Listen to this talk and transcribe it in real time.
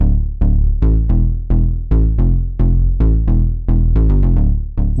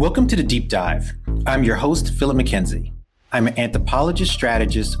Welcome to the Deep Dive. I'm your host, Philip McKenzie. I'm an anthropologist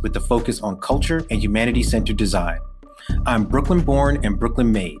strategist with a focus on culture and humanity-centered design. I'm Brooklyn-born and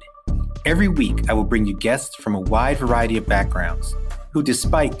Brooklyn-made. Every week, I will bring you guests from a wide variety of backgrounds who,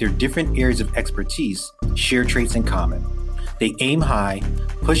 despite their different areas of expertise, share traits in common. They aim high,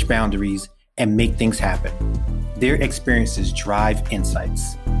 push boundaries, and make things happen. Their experiences drive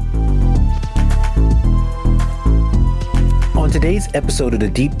insights. On today's episode of The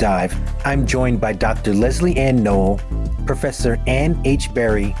Deep Dive, I'm joined by Dr. Lesley-Ann Noel, Professor Ann H.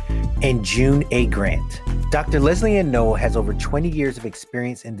 Berry, and June A. Grant. Dr. Lesley-Ann Noel has over 20 years of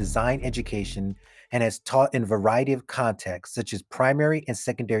experience in design education and has taught in a variety of contexts, such as primary and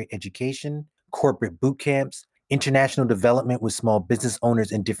secondary education, corporate boot camps, international development with small business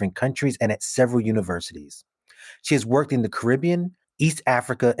owners in different countries, and at several universities. She has worked in the Caribbean, East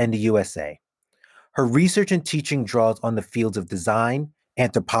Africa, and the USA. Her research and teaching draws on the fields of design,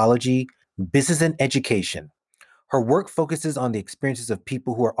 anthropology, business, and education. Her work focuses on the experiences of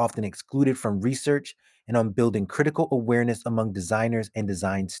people who are often excluded from research and on building critical awareness among designers and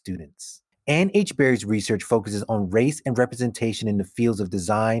design students. Ann H. Berry's research focuses on race and representation in the fields of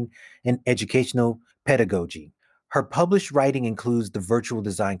design and educational pedagogy. Her published writing includes The Virtual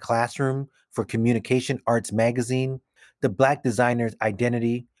Design Classroom for Communication Arts Magazine, The Black Designer's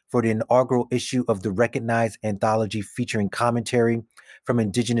Identity for the inaugural issue of the recognized anthology featuring commentary from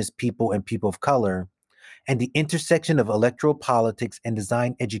Indigenous people and people of color, and The Intersection of Electoral Politics and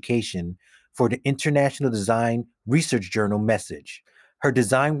Design Education for the International Design Research Journal Message. Her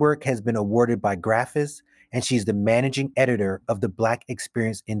design work has been awarded by Graphis, and she's the managing editor of the Black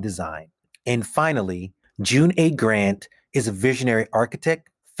Experience in Design. And finally, June A. Grant is a visionary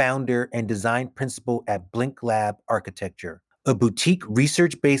architect, founder, and design principal at Blink Lab Architecture, a boutique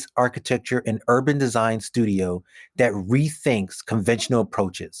research-based architecture and urban design studio that rethinks conventional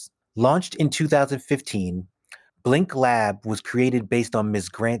approaches. Launched in 2015, Blink Lab was created based on Ms.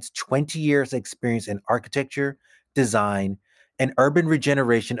 Grant's 20 years experience in architecture, design, and urban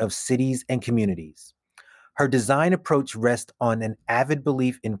regeneration of cities and communities. Her design approach rests on an avid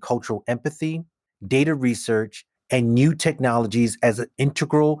belief in cultural empathy, data research, and new technologies as an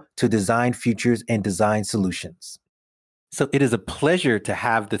integral to design futures and design solutions. So it is a pleasure to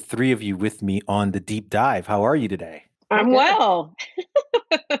have the three of you with me on the Deep Dive. How are you today? I'm well.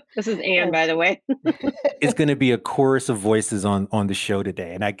 This is Ann, by the way. It's going to be a chorus of voices on the show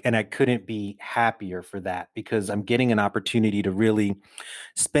today. And I couldn't be happier for that because I'm getting an opportunity to really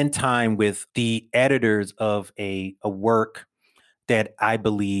spend time with the editors of a work that I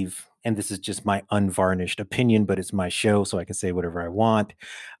believe, and this is just my unvarnished opinion, but it's my show, so I can say whatever I want.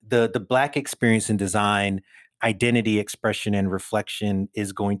 The Black Experience in Design, Identity, Expression, and Reflection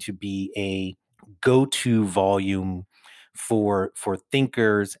is going to be a go-to volume for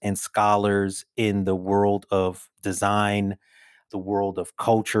thinkers and scholars in the world of design, the world of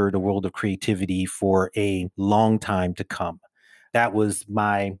culture, the world of creativity for a long time to come. That was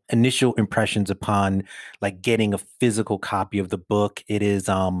my initial impressions upon like getting a physical copy of the book. It is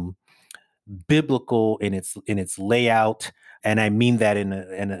biblical in its layout, and I mean that in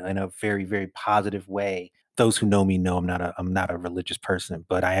a very, very positive way. Those who know me know I'm not a religious person,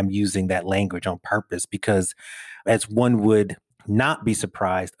 but I am using that language on purpose because, as one would not be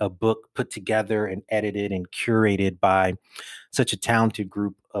surprised, a book put together and edited and curated by such a talented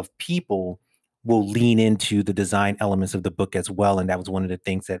group of people will lean into the design elements of the book as well. And that was one of the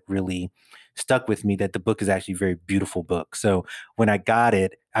things that really stuck with me, that the book is actually a very beautiful book. So when I got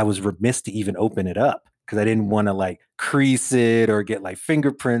it, I was remiss to even open it up because I didn't want to like crease it or get like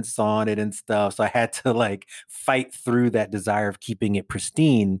fingerprints on it and stuff. So I had to like fight through that desire of keeping it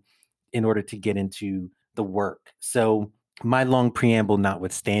pristine in order to get into the work. So my long preamble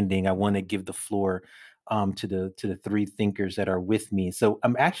notwithstanding, I want to give the floor to the three thinkers that are with me. So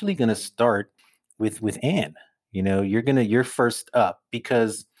I'm actually going to start with Ann. You know, you're first up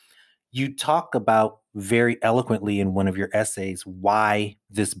because you talk about very eloquently in one of your essays why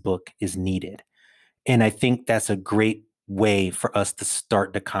this book is needed. And I think that's a great way for us to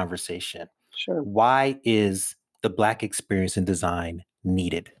start the conversation. Sure. Why is the Black experience in design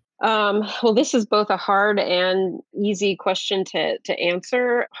needed? Well, this is both a hard and easy question to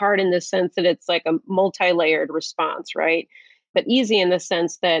answer. Hard in the sense that it's like a multi-layered response, right? But easy in the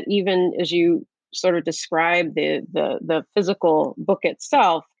sense that even as you sort of describe the physical book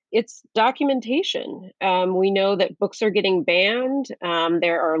itself, it's documentation. We know that books are getting banned.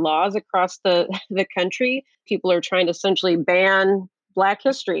 There are laws across the country. People are trying to essentially ban Black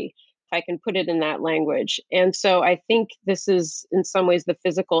history, if I can put it in that language. And so I think this is in some ways the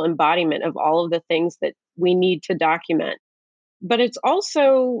physical embodiment of all of the things that we need to document. but it's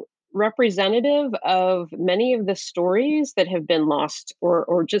also representative of many of the stories that have been lost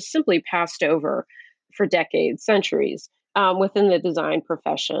or just simply passed over for decades, centuries within the design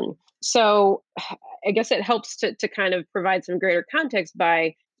profession. So I guess it helps to kind of provide some greater context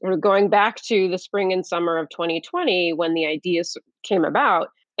by going back to the spring and summer of 2020 when the ideas came about.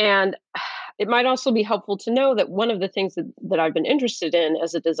 And it might also be helpful to know that one of the things that I've been interested in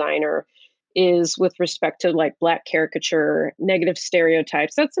as a designer is with respect to like Black caricature, negative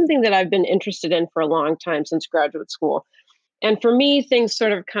stereotypes. That's something that I've been interested in for a long time since graduate school. And for me, things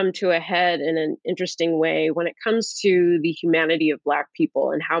sort of come to a head in an interesting way when it comes to the humanity of Black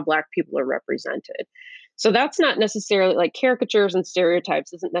people and how Black people are represented. So that's not necessarily like caricatures and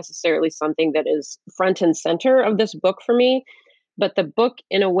stereotypes isn't necessarily something that is front and center of this book for me. But the book,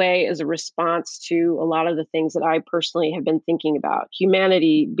 in a way, is a response to a lot of the things that I personally have been thinking about,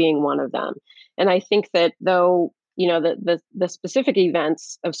 humanity being one of them. And I think that though, the specific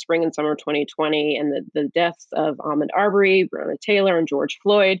events of spring and summer 2020 and the deaths of Ahmaud Arbery, Breonna Taylor, and George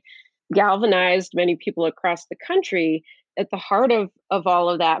Floyd galvanized many people across the country, at the heart of all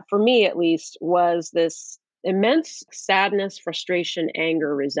of that, for me at least, was this immense sadness, frustration,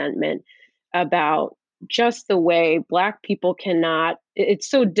 anger, resentment about just the way Black people it's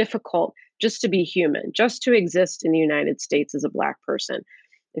so difficult just to be human, just to exist in the United States as a Black person.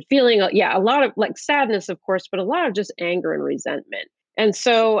 And feeling, yeah, a lot of like sadness, of course, but a lot of just anger and resentment. And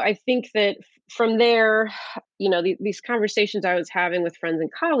so I think that from there, these conversations I was having with friends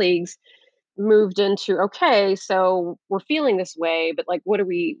and colleagues moved into, okay, so we're feeling this way, but like, what do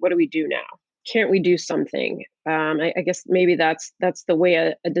we do now? Can't we do something? I guess maybe that's the way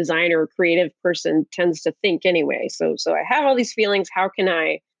a designer or creative person tends to think anyway. So I have all these feelings. How can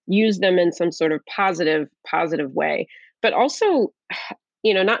I use them in some sort of positive way? But also,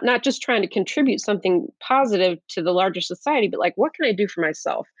 not just trying to contribute something positive to the larger society, but like, what can I do for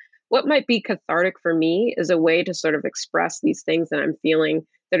myself? What might be cathartic for me as a way to sort of express these things that I'm feeling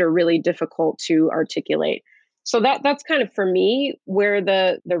that are really difficult to articulate. So that's kind of for me where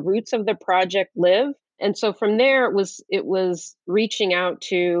the roots of the project live. And so from there it was reaching out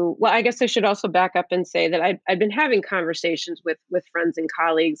to, well, I guess I should also back up and say that I'd been having conversations with friends and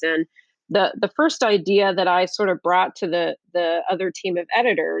colleagues, and the first idea that I sort of brought to the other team of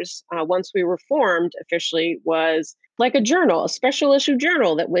editors once we were formed officially was like a journal, a special issue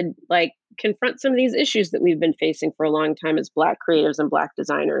journal that would like confront some of these issues that we've been facing for a long time as Black creatives and Black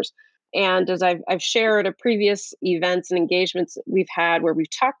designers. And as I've shared at previous events and engagements that we've had where we've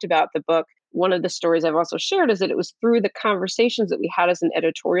talked about the book, one of the stories I've also shared is that it was through the conversations that we had as an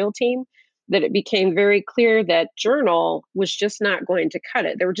editorial team that it became very clear that journal was just not going to cut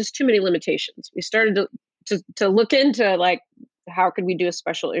it. There were just too many limitations. We started to look into like, how could we do a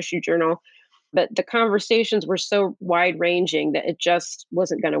special issue journal? But the conversations were so wide ranging that it just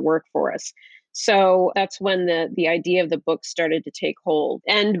wasn't going to work for us. So that's when the idea of the book started to take hold.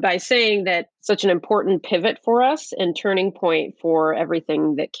 And by saying that, such an important pivot for us and turning point for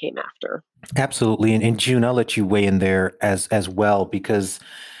everything that came after. Absolutely. And June, I'll let you weigh in there as well, because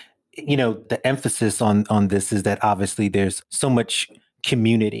the emphasis on this is that obviously there's so much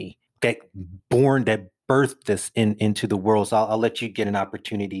community that birthed this into the world. So I'll let you get an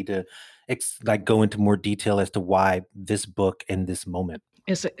opportunity to go into more detail as to why this book and this moment.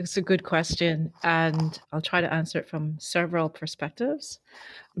 It's a good question, and I'll try to answer it from several perspectives.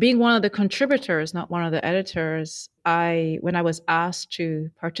 Being one of the contributors, not one of the editors, when I was asked to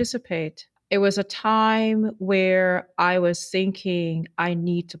participate, it was a time where I was thinking I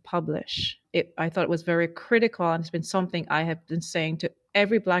need to publish. I thought it was very critical, and it's been something I have been saying to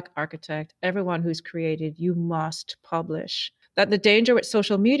every Black architect, everyone who's created, you must publish. That the danger with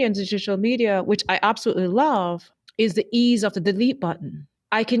social media and digital media, which I absolutely love, is the ease of the delete button.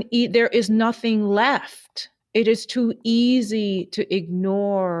 There is nothing left. It is too easy to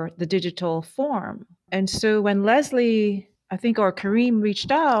ignore the digital form. And so when Leslie, I think, or Kareem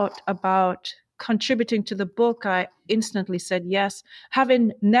reached out about contributing to the book, I instantly said yes.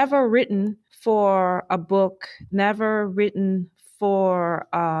 Having never written for a book, never written for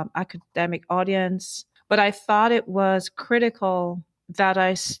academic audience, but I thought it was critical that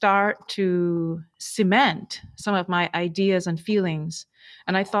I start to cement some of my ideas and feelings.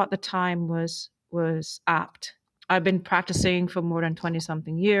 And I thought the time was apt. I've been practicing for more than 20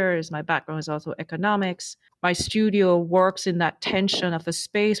 something years. My background is also economics. My studio works in that tension of the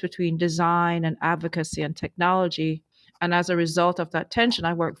space between design and advocacy and technology. And as a result of that tension,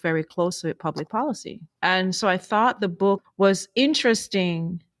 I work very closely with public policy. And so I thought the book was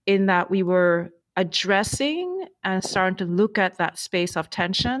interesting in that we were addressing and starting to look at that space of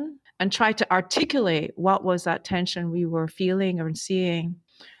tension and try to articulate what was that tension we were feeling or seeing.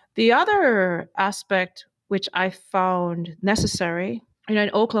 The other aspect which I found necessary, in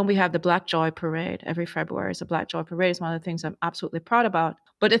Oakland, we have the Black Joy Parade every February. So Black Joy Parade is one of the things I'm absolutely proud about.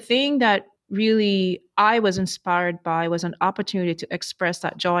 But the thing that really I was inspired by was an opportunity to express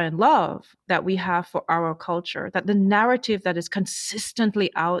that joy and love that we have for our culture, that the narrative that is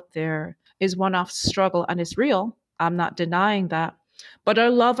consistently out there is one of struggle and it's real. I'm not denying that. But our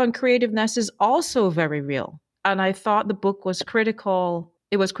love and creativeness is also very real. And I thought the book was critical.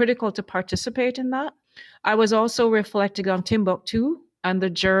 It was critical to participate in that. I was also reflecting on Timbuktu and the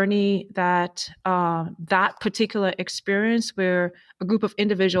journey that that particular experience, where a group of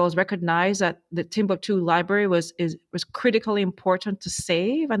individuals recognized that the Timbuktu library was critically important to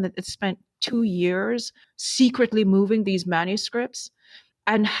save, and that it spent 2 years secretly moving these manuscripts,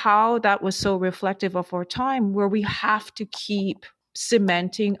 and how that was so reflective of our time, where we have to keep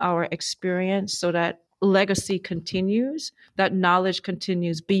cementing our experience so that legacy continues, that knowledge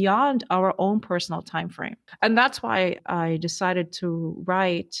continues beyond our own personal time frame. And that's why I decided to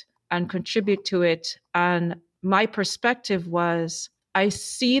write and contribute to it. And my perspective was, I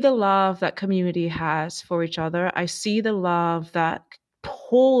see the love that community has for each other. I see the love that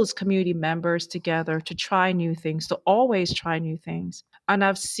pulls community members together to try new things, to always try new things. And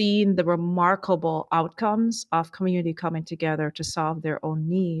I've seen the remarkable outcomes of community coming together to solve their own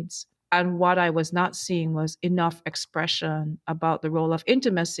needs. And what I was not seeing was enough expression about the role of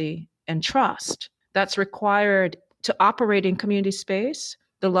intimacy and trust that's required to operate in community space,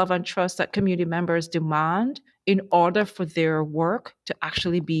 the love and trust that community members demand in order for their work to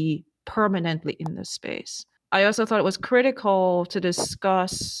actually be permanently in this space. I also thought it was critical to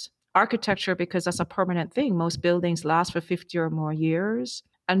discuss architecture because that's a permanent thing. Most buildings last for 50 or more years.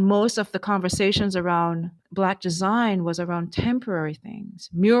 And most of the conversations around Black design was around temporary things.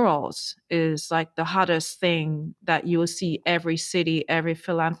 Murals is like the hottest thing that you will see every city, every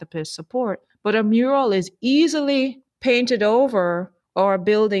philanthropist support. But a mural is easily painted over or a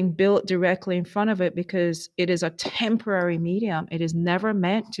building built directly in front of it because it is a temporary medium. It is never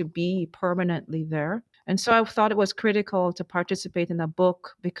meant to be permanently there. And so I thought it was critical to participate in the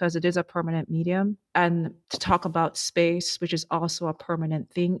book because it is a permanent medium, and to talk about space, which is also a permanent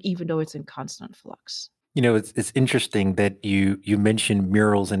thing, even though it's in constant flux. It's interesting that you mentioned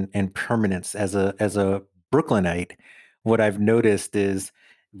murals and permanence. As a Brooklynite, what I've noticed is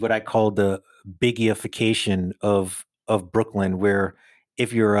what I call the Biggiefication of Brooklyn, where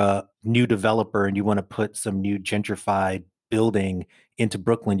if you're a new developer and you want to put some new gentrified building into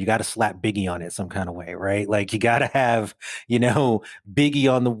Brooklyn, you got to slap Biggie on it some kind of way, right? Like you got to have,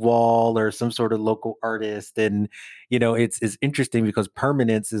 Biggie on the wall or some sort of local artist. And, it's interesting because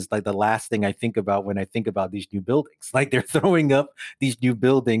permanence is like the last thing I think about when I think about these new buildings. Like they're throwing up these new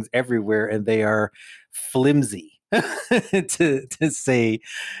buildings everywhere and they are flimsy to say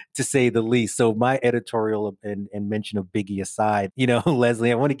the least. So my editorial and mention of Biggie aside,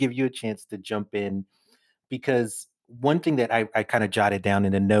 Leslie, I want to give you a chance to jump in, because one thing that I kind of jotted down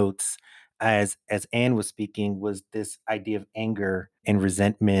in the notes as Anne was speaking was this idea of anger and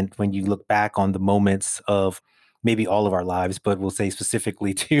resentment when you look back on the moments of maybe all of our lives, but we'll say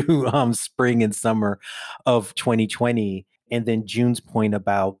specifically to spring and summer of 2020. And then June's point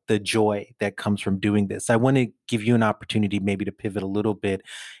about the joy that comes from doing this. I want to give you an opportunity maybe to pivot a little bit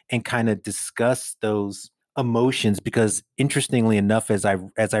and kind of discuss those emotions, because interestingly enough, as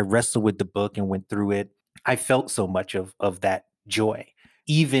I wrestled with the book and went through it, I felt so much of that joy,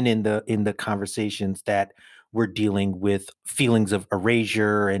 even in the conversations that we're dealing with feelings of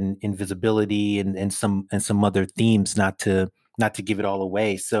erasure and invisibility and some other themes, not to give it all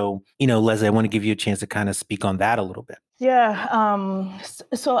away. So, Leslie, I want to give you a chance to kind of speak on that a little bit. Yeah.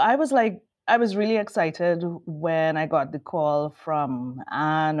 So I was really excited when I got the call from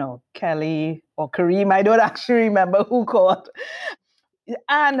Anne or Kelly or Kareem. I don't actually remember who called.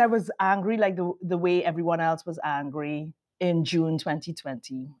 And I was angry like the way everyone else was angry in June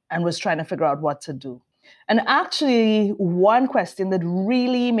 2020 and was trying to figure out what to do. And actually, one question that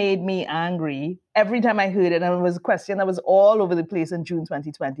really made me angry every time I heard it, and it was a question that was all over the place in June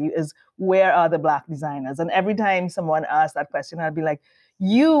 2020, is where are the Black designers? And every time someone asked that question, I'd be like,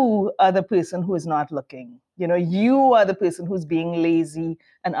 you are the person who is not looking. You are the person who's being lazy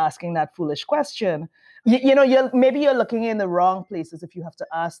and asking that foolish question. Maybe you're looking in the wrong places if you have to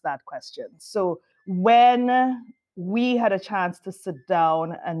ask that question. So when we had a chance to sit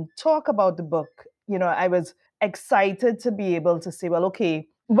down and talk about the book, I was excited to be able to say, well, okay,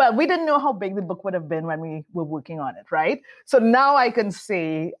 well, we didn't know how big the book would have been when we were working on it, right? So now I can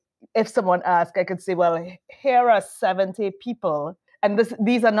say, if someone asked, I could say, well, here are 70 people And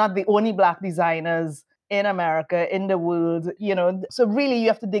these are not the only Black designers in America, in the world, so really you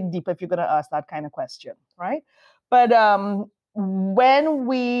have to dig deep if you're going to ask that kind of question, right? But when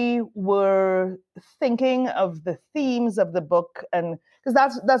we were thinking of the themes of the book, and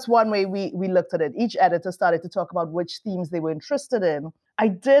because that's one way we looked at it, each editor started to talk about which themes they were interested in. I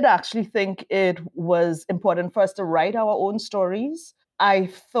did actually think it was important for us to write our own stories. I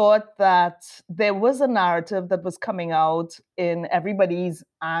thought that there was a narrative that was coming out in everybody's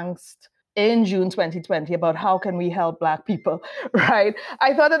angst in June 2020 about how can we help Black people, right?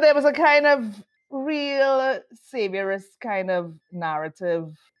 I thought that there was a kind of real saviorist kind of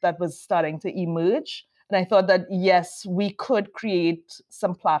narrative that was starting to emerge. And I thought that, yes, we could create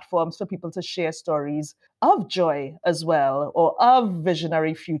some platforms for people to share stories of joy as well, or of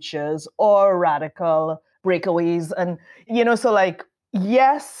visionary futures or radical breakaways. And, so like,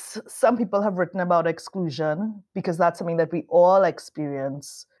 yes, some people have written about exclusion because that's something that we all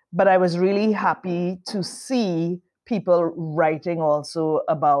experience. But I was really happy to see people writing also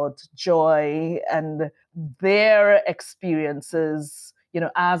about joy and their experiences,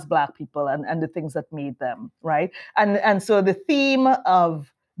 as Black people and the things that made them, right? And so the theme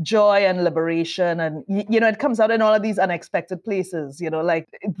of joy and liberation, and it comes out in all of these unexpected places, like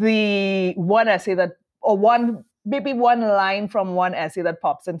the one essay that, or maybe one line from one essay that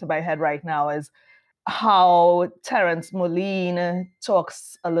pops into my head right now is how Terence Moline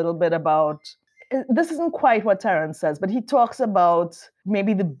talks a little bit about, this isn't quite what Terence says, but he talks about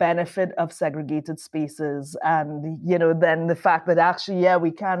maybe the benefit of segregated spaces and, then the fact that actually, yeah,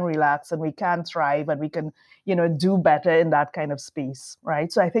 we can relax and we can thrive and we can, do better in that kind of space,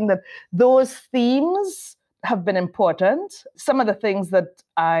 right? So I think that those themes have been important. Some of the things that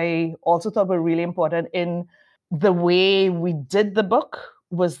I also thought were really important in the way we did the book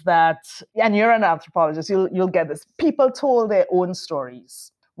was that, and you're an anthropologist, you'll get this. People told their own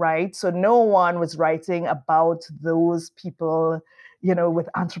stories, right? So no one was writing about those people, with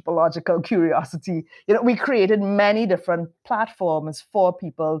anthropological curiosity. We created many different platforms for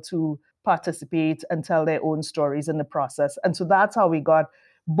people to participate and tell their own stories in the process. And so that's how we got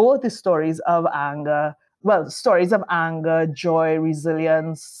both the stories of anger, joy,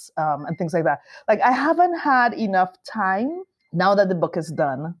 resilience, and things like that. Like, I haven't had enough time now that the book is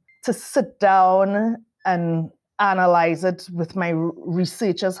done to sit down and analyze it with my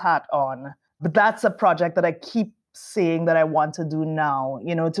researcher's hat on. But that's a project that I keep saying that I want to do now,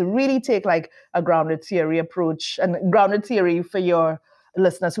 to really take like a grounded theory approach. And grounded theory, for your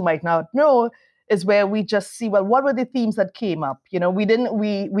listeners who might not know, is where we just see, well, what were the themes that came up? We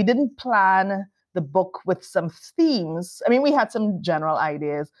didn't plan the book with some themes. I mean, we had some general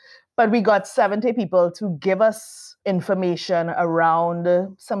ideas, but we got 70 people to give us information around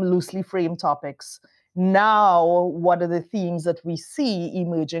some loosely framed topics. Now, what are the themes that we see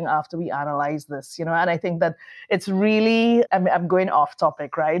emerging after we analyze this? And I think that it's really, I'm going off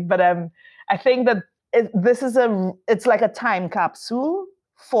topic, right? But I think that it's like a time capsule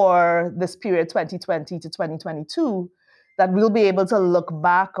for this period 2020 to 2022 that we'll be able to look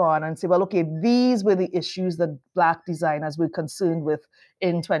back on and say, well, okay, these were the issues that Black designers were concerned with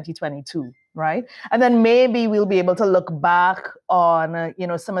in 2022, right? And then maybe we'll be able to look back on,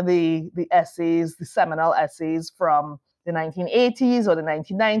 some of the essays, the seminal essays from the 1980s or the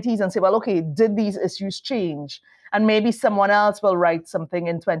 1990s and say, well, okay, did these issues change? And maybe someone else will write something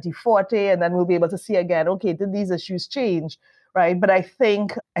in 2040 and then we'll be able to see again, okay, did these issues change? Right. But I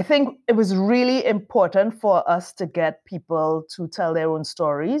think it was really important for us to get people to tell their own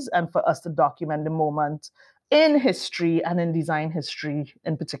stories and for us to document the moment in history and in design history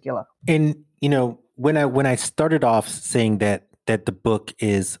in particular. And, when I started off saying that the book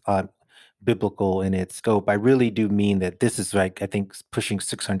is biblical in its scope, I really do mean that this is like, I think, pushing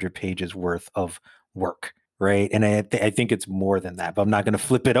 600 pages worth of work. Right. And I think it's more than that, but I'm not going to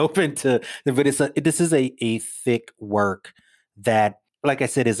flip it open to, but this is a thick work that, like I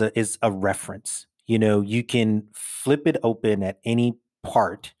said, is a reference. You can flip it open at any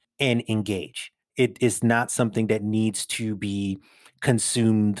part and engage. It is not something that needs to be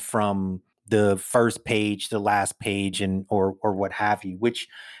consumed from the first page to the last page or what have you, which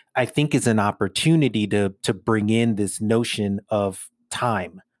I think is an opportunity to bring in this notion of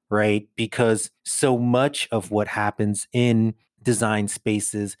time, right? Because so much of what happens in design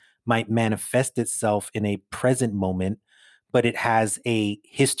spaces might manifest itself in a present moment, but it has a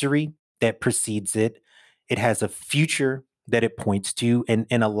history that precedes it. It has a future that it points to, and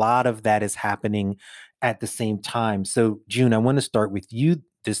a lot of that is happening at the same time. So, June, I want to start with you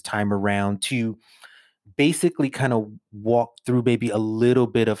this time around to basically kind of walk through maybe a little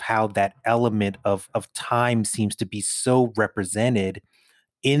bit of how that element of time seems to be so represented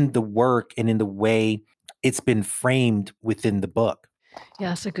in the work and in the way it's been framed within the book. Yeah,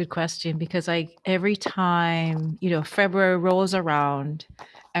 that's a good question because every time, February rolls around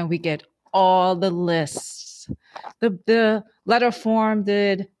and we get all the lists, the letter form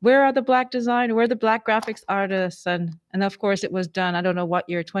did, where are the Black designers, where are the Black graphics artists? And of course it was done, I don't know what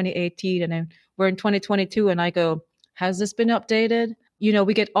year, 2018, and then we're in 2022 and I go, has this been updated?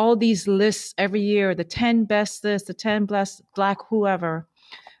 We get all these lists every year, the 10 best this, the 10 best Black whoever.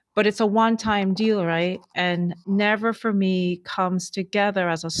 But it's a one-time deal, right? And never for me comes together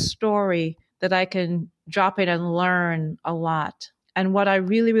as a story that I can drop in and learn a lot. And what I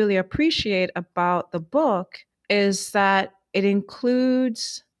really, really appreciate about the book is that it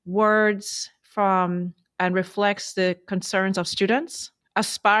includes words from and reflects the concerns of students,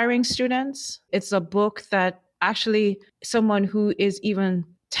 aspiring students. It's a book that actually someone who is even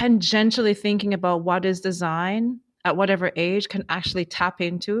tangentially thinking about what is design at whatever age can actually tap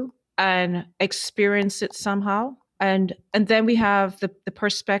into and experience it somehow. And then we have the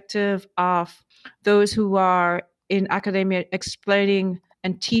perspective of those who are in academia explaining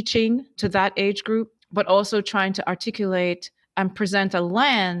and teaching to that age group, but also trying to articulate and present a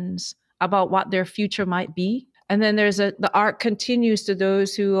lens about what their future might be. And then the arc continues to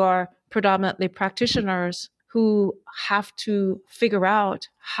those who are predominantly practitioners who have to figure out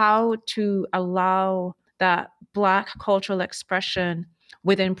how to allow that Black cultural expression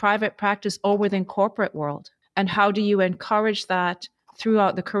within private practice or within corporate world. And how do you encourage that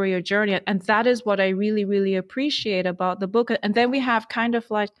throughout the career journey? And that is what I really, really appreciate about the book. And then we have kind of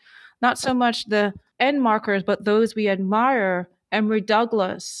like, not so much the end markers, but those we admire, Emory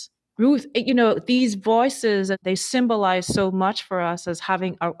Douglas, Ruth, these voices, they symbolize so much for us as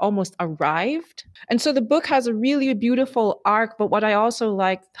having almost arrived. And so the book has a really beautiful arc, but what I also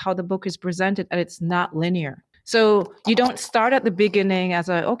like how the book is presented, and it's not linear. So you don't start at the beginning as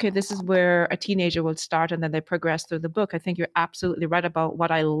okay, this is where a teenager would start, and then they progress through the book. I think you're absolutely right about what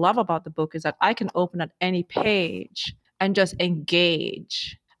I love about the book is that I can open at any page and just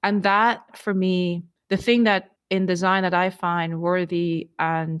engage. And that, for me, the thing that in design that I find worthy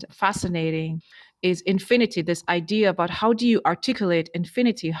and fascinating is infinity, this idea about how do you articulate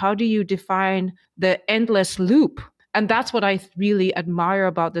infinity? How do you define the endless loop? And that's what I really admire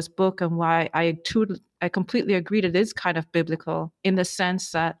about this book and why I completely agree that it is kind of biblical in the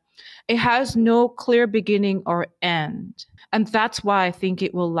sense that it has no clear beginning or end. And that's why I think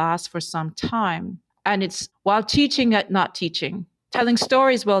it will last for some time. And it's while teaching yet not teaching, telling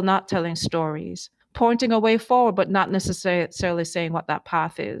stories while not telling stories, pointing a way forward, but not necessarily saying what that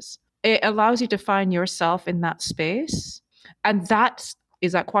path is. It allows you to find yourself in that space. And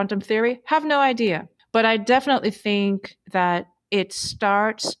is that quantum theory? Have no idea. But I definitely think that it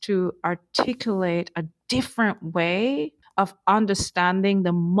starts to articulate a different way of understanding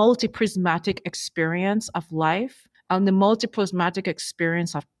the multi-prismatic experience of life and the multi-prismatic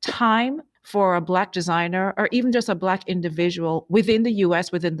experience of time for a Black designer or even just a Black individual within the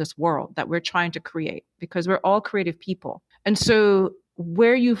US, within this world that we're trying to create, because we're all creative people. And so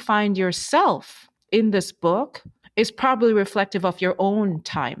where you find yourself in this book is probably reflective of your own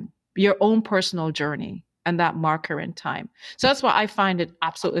time, your own personal journey, and that marker in time. So that's why I find it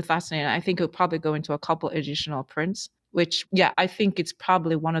absolutely fascinating. I think it'll probably go into a couple additional prints, which, yeah, I think it's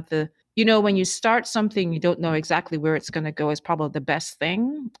probably one of the, when you start something, you don't know exactly where it's going to go is probably the best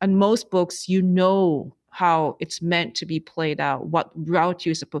thing. And most books, how it's meant to be played out, what route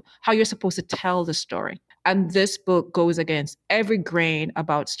how you're supposed to tell the story. And this book goes against every grain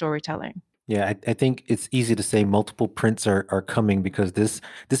about storytelling. Yeah, I think it's easy to say multiple prints are coming because this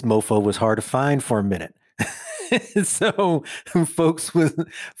mofo was hard to find for a minute. So folks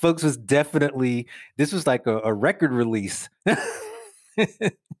was definitely, this was like a record release.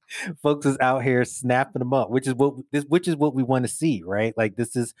 Folks is out here snapping them up, which is what we want to see, right? Like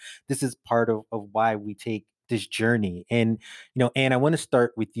this is part of why we take this journey. And Anne, I want to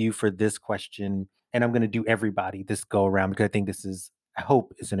start with you for this question, and I'm going to do everybody this go around because I think I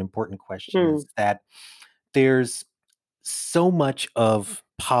hope is an important question, is that there's so much of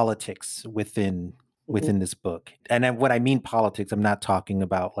politics within this book. And what I mean politics, I'm not talking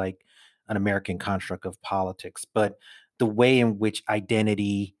about like an American construct of politics, but the way in which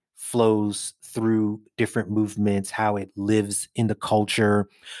identity flows through different movements, how it lives in the culture.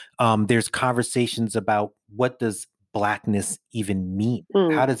 There's conversations about what does Blackness even mean?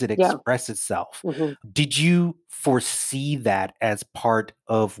 How does it express itself? Did you foresee that as part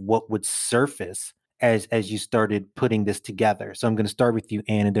of what would surface as you started putting this together? So I'm going to start with you,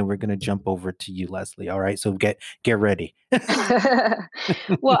 Anne, and then we're going to jump over to you, Lesley. All right. So get ready.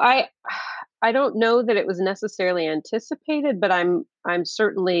 Well, I don't know that it was necessarily anticipated, but I'm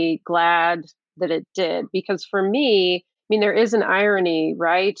certainly glad that it did, because for me, I mean, there is an irony,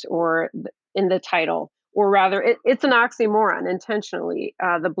 right? In the title, or rather, it's an oxymoron intentionally.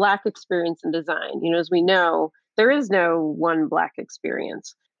 The Black experience in design. As we know, there is no one Black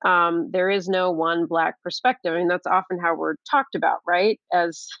experience. There is no one Black perspective. I mean, that's often how we're talked about, right?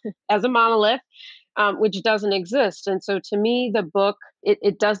 As as a monolith, which doesn't exist. And so to me, the book,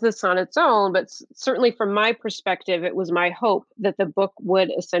 it does this on its own, but certainly from my perspective, it was my hope that the book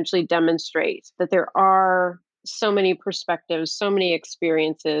would essentially demonstrate that there are so many perspectives, so many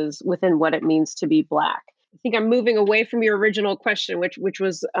experiences within what it means to be Black. I think I'm moving away from your original question, which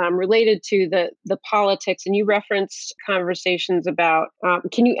was related to the politics, and you referenced conversations about.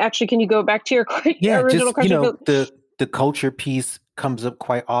 Can you go back to your Yeah, original just question? the culture piece comes up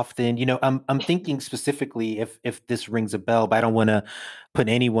quite often. I'm thinking specifically if this rings a bell, but I don't want to put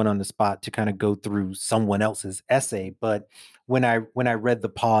anyone on the spot to kind of go through someone else's essay. But when I read The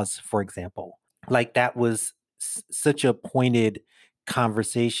Pause, for example, like that was such a pointed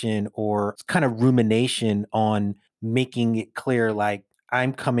conversation or kind of rumination on making it clear, like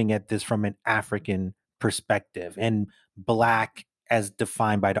I'm coming at this from an African perspective, and Black as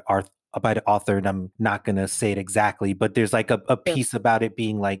defined by the author, and I'm not going to say it exactly, but there's like a piece about it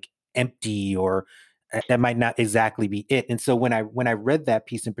being like empty, or that might not exactly be it. And so when I read that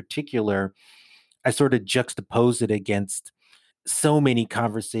piece in particular, I sort of juxtaposed it against so many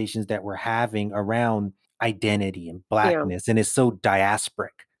conversations that we're having around identity and Yeah. Blackness, and it's so diasporic,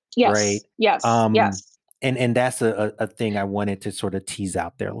 right? Yes. Yes. Yes. And that's a thing I wanted to sort of tease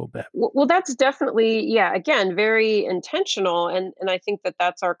out there a little bit. Well, that's definitely, yeah, again, very intentional. And I think that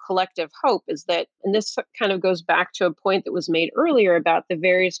that's our collective hope, is that, and this kind of goes back to a point that was made earlier about the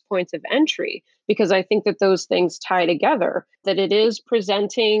various points of entry, because I think that those things tie together, that it is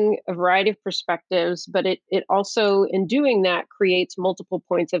presenting a variety of perspectives, but it also, in doing that, creates multiple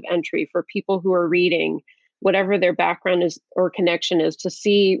points of entry for people who are reading, whatever their background is or connection is, to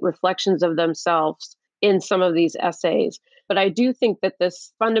see reflections of themselves in some of these essays. But I do think that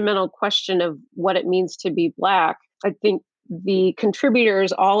this fundamental question of what it means to be Black, I think the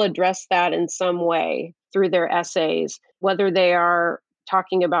contributors all address that in some way through their essays, whether they are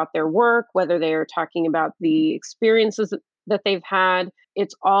talking about their work, whether they are talking about the experiences that they've had.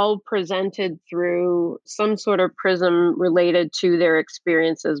 It's all presented through some sort of prism related to their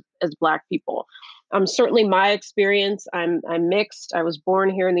experiences as Black people. Certainly my experience, I'm mixed. I was born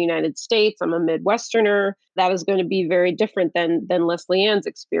here in the United States. I'm a Midwesterner. That is going to be very different than Lesley-Ann's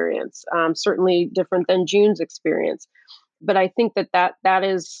experience. Certainly different than June's experience. But I think that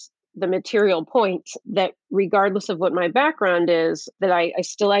is the material point, that regardless of what my background is, that I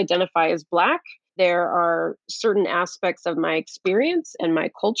still identify as Black. There are certain aspects of my experience and my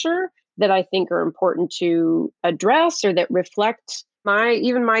culture that I think are important to address, or that reflect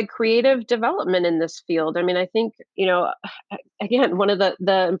my creative development in this field. I mean, I think, again, one of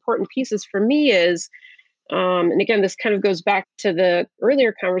the important pieces for me is, and again, this kind of goes back to the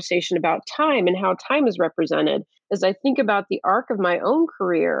earlier conversation about time and how time is represented. As I think about the arc of my own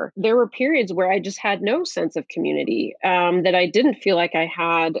career, there were periods where I just had no sense of community, that I didn't feel like I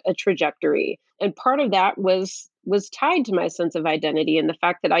had a trajectory. And part of that was tied to my sense of identity, and the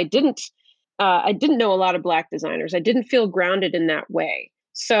fact that I didn't know a lot of Black designers. I didn't feel grounded in that way.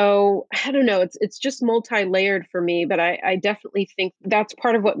 So I don't know. It's just multi-layered for me, but I definitely think that's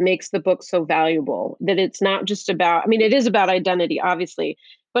part of what makes the book so valuable. That it's not just about. I mean, it is about identity, obviously,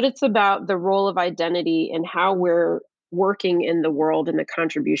 but it's about the role of identity and how we're working in the world and the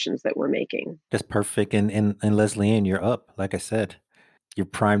contributions that we're making. That's perfect. And Lesley-Ann, you're up. Like I said, you're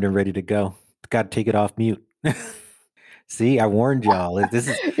primed and ready to go. Got to take it off mute. See, I warned y'all. This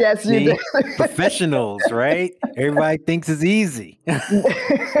is Yes, you did. Professionals, right? Everybody thinks it's easy.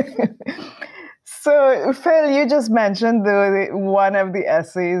 So, Phil, you just mentioned one of the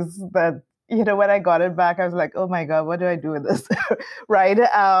essays that, when I got it back, I was like, oh my God, what do I do with this? Right?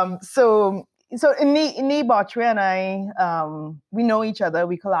 So Nii Botchway and I, we know each other.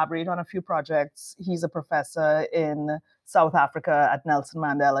 We collaborate on a few projects. He's a professor in South Africa at Nelson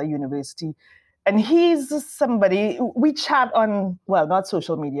Mandela University. And he's somebody, we chat on, well, not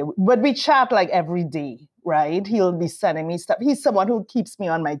social media, but we chat like every day, right? He'll be sending me stuff. He's someone who keeps me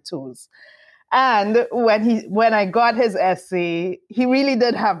on my toes. And when I got his essay, he really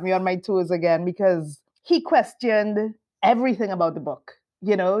did have me on my toes again, because he questioned everything about the book.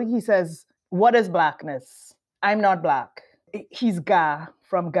 He says, what is Blackness? I'm not Black. He's Ga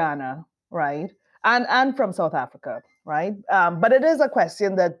from Ghana, right? and from South Africa, right? But it is a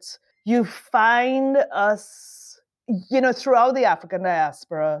question that you find us, throughout the African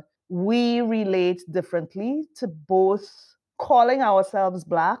diaspora, we relate differently to both calling ourselves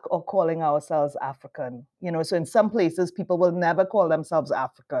Black or calling ourselves African. So in some places, people will never call themselves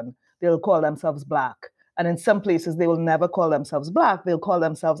African. They'll call themselves Black. And in some places, they will never call themselves Black. They'll call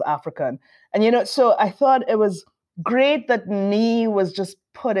themselves African. And, so I thought it was great that Nee was just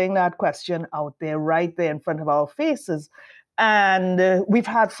putting that question out there, right there in front of our faces. And we've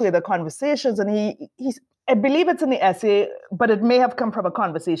had further conversations, and he's, I believe it's in the essay, but it may have come from a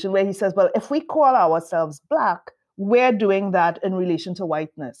conversation where he says, well, if we call ourselves Black, we're doing that in relation to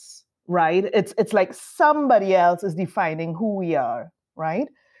whiteness, right? It's like somebody else is defining who we are, right?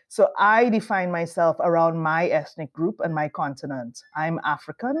 So I define myself around my ethnic group and my continent. I'm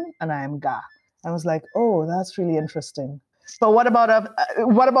African and I'm Ga. I was like, oh, that's really interesting. But what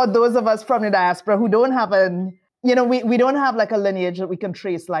about those of us from the diaspora who don't have we don't have like a lineage that we can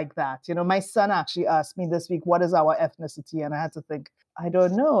trace like that. My son actually asked me this week, what is our ethnicity? And I had to think, I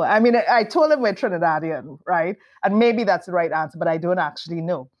don't know. I mean, I told him we're Trinidadian, right? And maybe that's the right answer, but I don't actually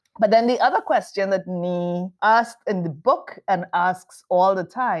know. But then the other question that Nee asked in the book and asks all the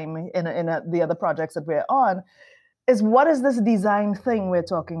time in the other projects that we're on is, what is this design thing we're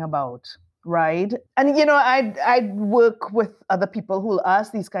talking about? Right. And, I'd work with other people who'll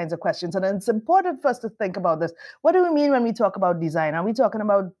ask these kinds of questions. And it's important for us to think about this. What do we mean when we talk about design? Are we talking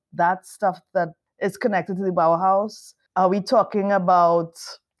about that stuff that is connected to the Bauhaus? Are we talking about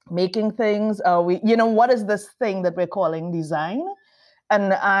making things? Are we, what is this thing that we're calling design?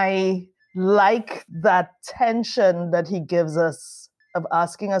 And I like that tension that he gives us of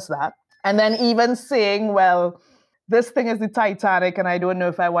asking us that. And then even saying, well, this thing is the Titanic, and I don't know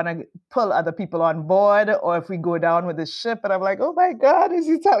if I want to pull other people on board or if we go down with the ship. And I'm like, oh my God, is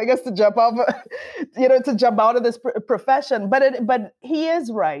he telling us to jump off, to jump out of this profession? But he is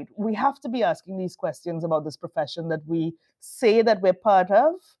right. We have to be asking these questions about this profession that we say that we're part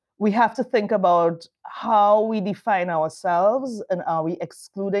of. We have to think about how we define ourselves, and are we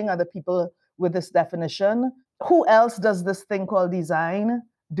excluding other people with this definition? Who else does this thing called design?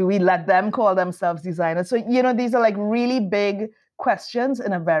 Do we let them call themselves designers? So, these are like really big questions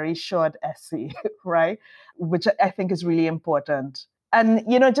in a very short essay, right? Which I think is really important. And,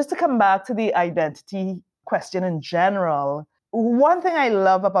 just to come back to the identity question in general, one thing I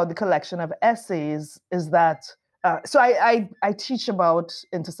love about the collection of essays is that, so I teach about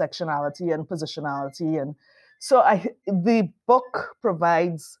intersectionality and positionality. And so the book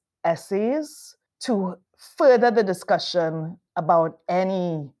provides essays to further the discussion about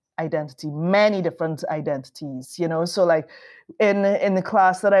any identity, many different identities, So like in the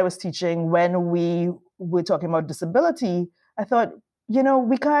class that I was teaching, when we were talking about disability, I thought,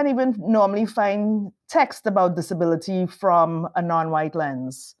 we can't even normally find text about disability from a non-white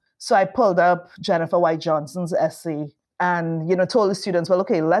lens. So I pulled up Jennifer White Johnson's essay and, told the students, well,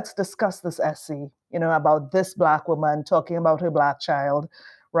 okay, let's discuss this essay, about this Black woman talking about her Black child,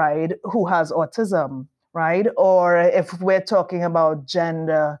 right, who has autism. Right? Or if we're talking about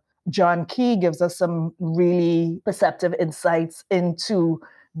gender, John Key gives us some really perceptive insights into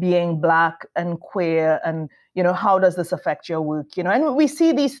being Black and queer, and how does this affect your work? And we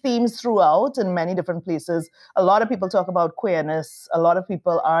see these themes throughout in many different places. A lot of people talk about queerness. A lot of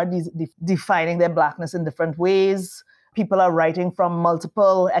people are defining their Blackness in different ways. People are writing from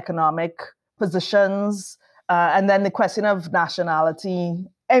multiple economic positions. And then the question of nationality.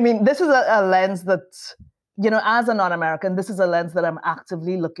 I mean, this is a lens that, as a non-American, this is a lens that I'm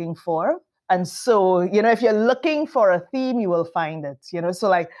actively looking for. And so, if you're looking for a theme, you will find it, So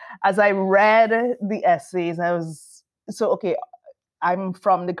like, as I read the essays, okay, I'm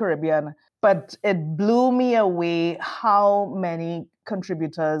from the Caribbean, but it blew me away how many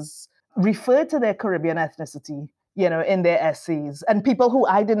contributors refer to their Caribbean ethnicity, in their essays. And people who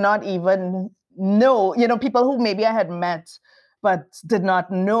I did not even know, people who maybe I had met but did not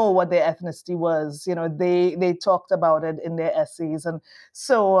know what their ethnicity was. They talked about it in their essays. And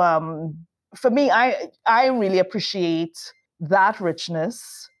so for me, I really appreciate that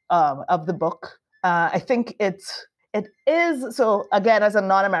richness of the book. I think it is, so again, as a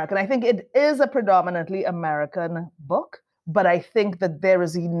non-American, I think it is a predominantly American book, but I think that there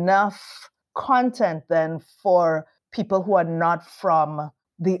is enough content then for people who are not from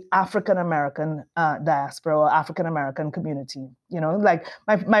the African-American diaspora or African-American community. Like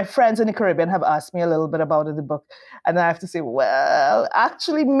my friends in the Caribbean have asked me a little bit about the book. And I have to say, well,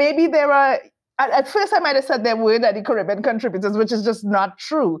 actually, maybe there are, at first I might have said there weren't any Caribbean contributors, which is just not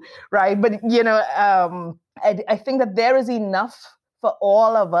true, right? But, I think that there is enough for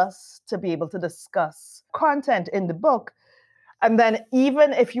all of us to be able to discuss content in the book. And then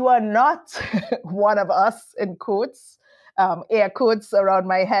even if you are not one of us, in quotes, air quotes around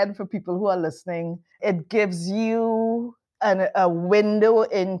my head for people who are listening, it gives you a window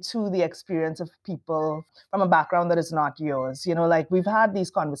into the experience of people from a background that is not yours. Like we've had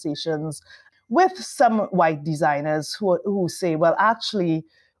these conversations with some white designers who say, well, actually,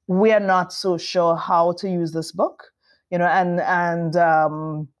 we're not so sure how to use this book, that's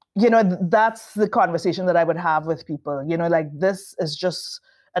the conversation that I would have with people, like this is just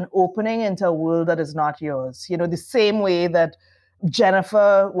an opening into a world that is not yours. The same way that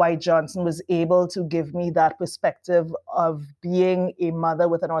Jennifer White Johnson was able to give me that perspective of being a mother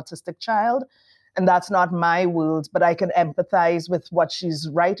with an autistic child. And that's not my world, but I can empathize with what she's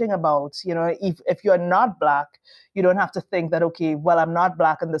writing about. If you're not Black, you don't have to think that, okay, well, I'm not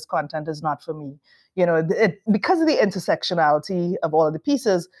Black and this content is not for me. Because of the intersectionality of all of the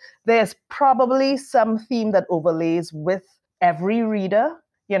pieces, there's probably some theme that overlays with every reader,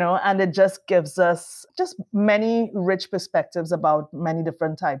 and it just gives us just many rich perspectives about many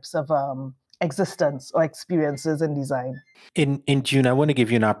different types of existence or experiences in design. In June, I want to give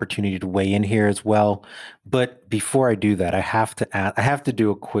you an opportunity to weigh in here as well. But before I do that, I have to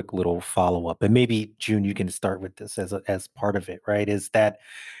do a quick little follow-up. And maybe, June, you can start with this as part of it, right? Is that,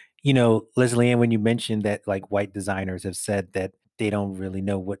 Lesley-Ann, when you mentioned that like white designers have said that they don't really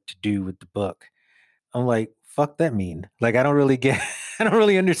know what to do with the book, I'm like, fuck that mean? Like, I don't really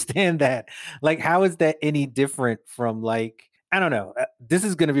understand that. Like, how is that any different from like, I don't know. This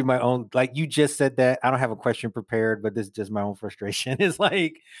is going to be my own, like you just said that. I don't have a question prepared, but this is just my own frustration. It's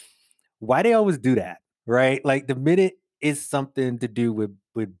like, why they always do that, right? Like the minute it's something to do with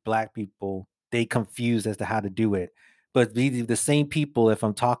Black people, they confuse as to how to do it. But the same people, if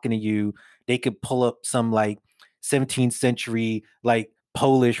I'm talking to you, they could pull up some like 17th century like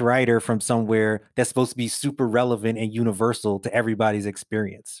Polish writer from somewhere that's supposed to be super relevant and universal to everybody's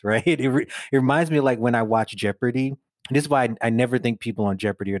experience, right? It reminds me of like when I watch Jeopardy. This is why I never think people on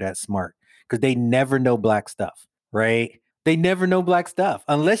Jeopardy are that smart, because they never know Black stuff, right? They never know Black stuff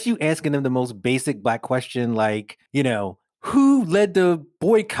unless you asking them the most basic Black question, like, who led the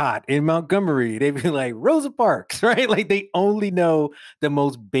boycott in Montgomery? They'd be like, Rosa Parks, right? Like they only know the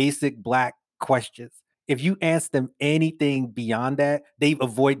most basic Black questions. If you ask them anything beyond that, they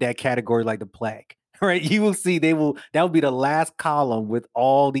avoid that category like the plague, right? You will see that will be the last column with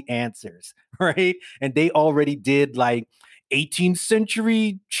all the answers, right? And they already did like 18th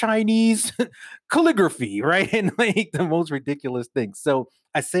century Chinese calligraphy, right? And like the most ridiculous things. So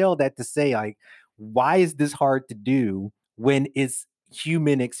I say all that to say, like, why is this hard to do when it's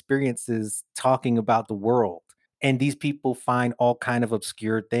human experiences talking about the world? And these people find all kind of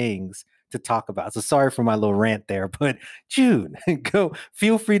obscure things to talk about. So sorry for my little rant there, but June,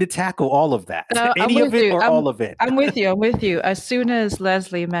 feel free to tackle all of that. Any of it or all of it. I'm with you. As soon as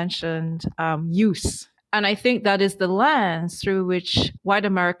Lesley mentioned use, and I think that is the lens through which white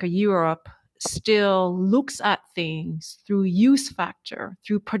America, Europe still looks at things through use factor,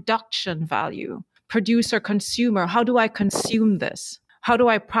 through production value, producer, consumer. How do I consume this? How do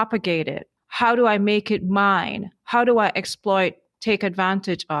I propagate it? How do I make it mine? How do I exploit, take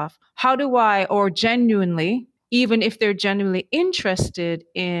advantage of? How do I, or genuinely, even if they're genuinely interested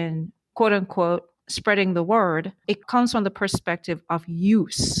in quote unquote spreading the word, it comes from the perspective of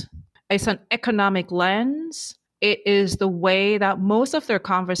use. It's an economic lens. It is the way that most of their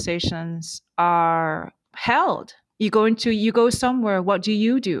conversations are held. You go somewhere, what do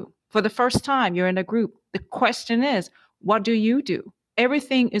you do? For the first time, you're in a group. The question is, what do you do?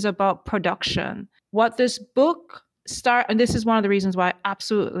 Everything is about production. What this book and this is one of the reasons why I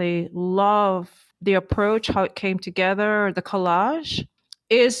absolutely love the approach, how it came together, the collage,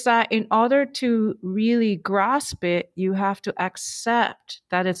 is that in order to really grasp it, you have to accept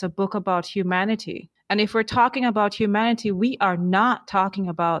that it's a book about humanity. And if we're talking about humanity, we are not talking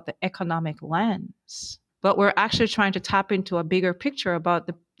about the economic lens, but we're actually trying to tap into a bigger picture about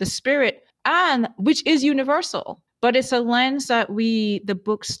the spirit, and which is universal. But it's a lens that the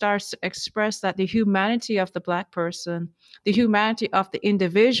book starts to express that the humanity of the Black person, the humanity of the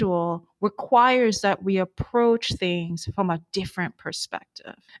individual requires that we approach things from a different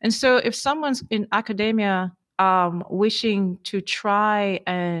perspective. And so if someone's in academia wishing to try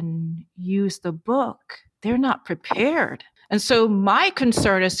and use the book, they're not prepared. And so my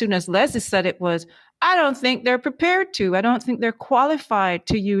concern, as soon as Lesley said it, was, I don't think they're prepared to. I don't think they're qualified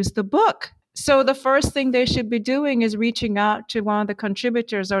to use the book. So the first thing they should be doing is reaching out to one of the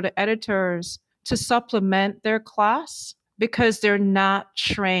contributors or the editors to supplement their class because they're not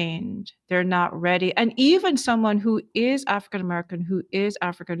trained, they're not ready. And even someone who is African American, who is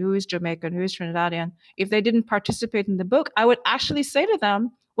African, who is Jamaican, who is Trinidadian, if they didn't participate in the book, I would actually say to them,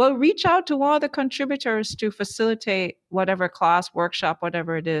 well, reach out to one of the contributors to facilitate whatever class, workshop,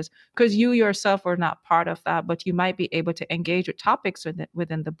 whatever it is, because you yourself were not part of that, but you might be able to engage with topics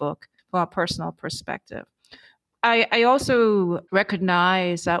within the book from a personal perspective. I also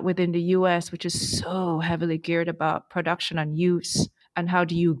recognize that within the US, which is so heavily geared about production and use, and how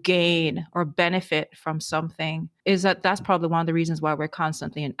do you gain or benefit from something, is that that's probably one of the reasons why we're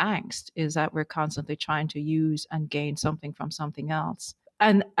constantly in angst, is that we're constantly trying to use and gain something from something else.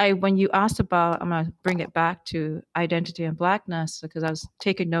 And when you asked about, I'm going to bring it back to identity and Blackness, because I was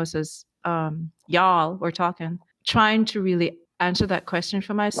taking notes as y'all were talking, trying to really answer that question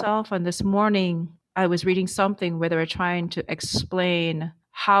for myself. And this morning, I was reading something where they were trying to explain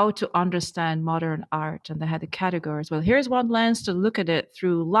how to understand modern art, and they had the categories. Well, here's one lens to look at it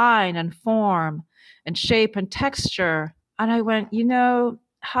through line and form and shape and texture. And I went,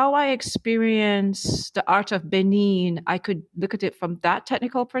 how I experience the art of Benin, I could look at it from that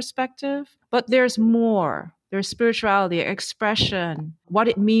technical perspective, but there's more. There's spirituality, expression, what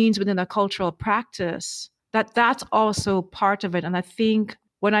it means within a cultural practice, that's also part of it. And I think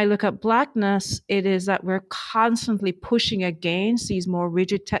when I look at Blackness, it is that we're constantly pushing against these more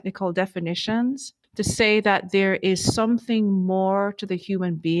rigid technical definitions to say that there is something more to the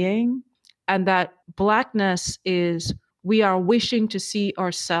human being, and that Blackness is we are wishing to see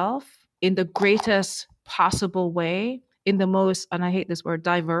ourselves in the greatest possible way, in the most, and I hate this word,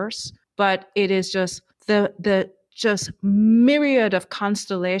 diverse, but it is just the just myriad of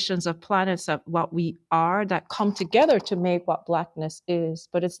constellations of planets of what we are that come together to make what Blackness is.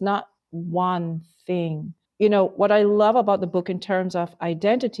 But it's not one thing. What I love about the book in terms of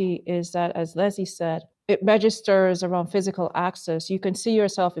identity is that, as Leslie said, it registers around physical access. You can see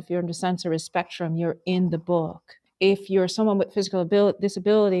yourself, if you're in the sensory spectrum, you're in the book. If you're someone with physical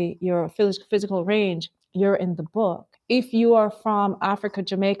disability, your physical range, you're in the book. If you are from Africa,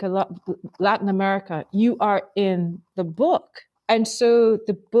 Jamaica, Latin America, you are in the book. And so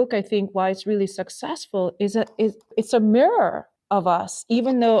the book, I think, why it's really successful is that it's a mirror of us.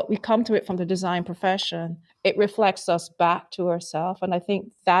 Even though we come to it from the design profession, it reflects us back to ourselves. And I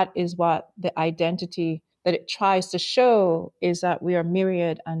think that is what the identity that it tries to show, is that we are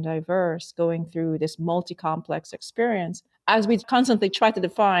myriad and diverse, going through this multi-complex experience as we constantly try to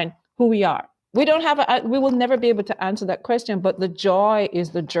define who we are. We will never be able to answer that question, but the joy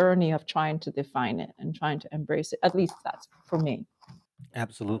is the journey of trying to define it and trying to embrace it. At least that's for me.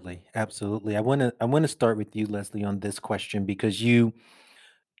 Absolutely. Absolutely. I want to start with you, Leslie, on this question, because you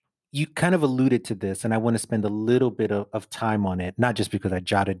kind of alluded to this, and I want to spend a little bit of time on it, not just because I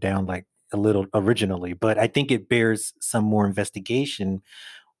jotted down like a little originally, but I think it bears some more investigation,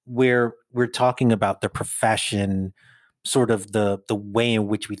 where we're talking about the profession, sort of the way in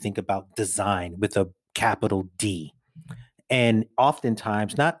which we think about design with a capital D. And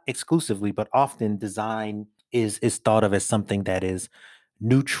oftentimes, not exclusively, but often design is thought of as something that is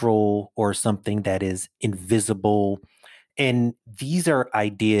neutral or something that is invisible. And these are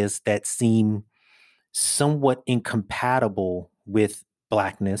ideas that seem somewhat incompatible with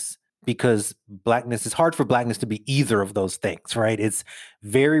Blackness, because Blackness, it's hard for Blackness to be either of those things, right? It's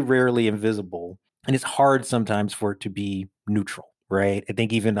very rarely invisible, and it's hard sometimes for it to be neutral, right? I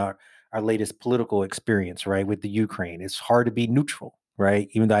think even our latest political experience, right, with the Ukraine, it's hard to be neutral, right?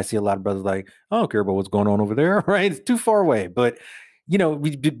 Even though I see a lot of brothers like, I don't care about what's going on over there, right? It's too far away. But we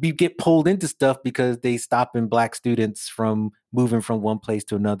get pulled into stuff because they stopping Black students from moving from one place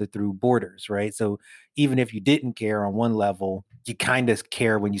to another through borders, right? So even if you didn't care on one level, you kind of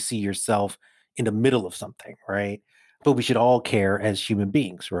care when you see yourself in the middle of something, right? But we should all care as human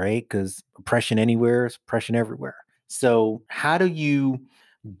beings, right? Because oppression anywhere is oppression everywhere. So how do you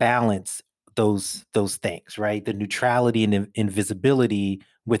balance those things, right? The neutrality and invisibility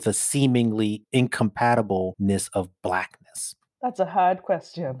with a seemingly incompatibleness of Blackness? That's a hard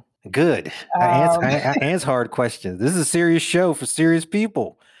question. Good. I answer hard questions. This is a serious show for serious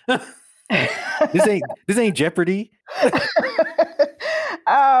people. This ain't Jeopardy.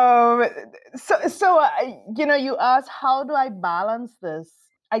 You asked, how do I balance this?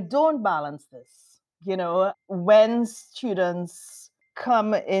 I don't balance this. When students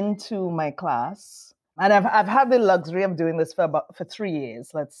come into my class, and I've had the luxury of doing this for 3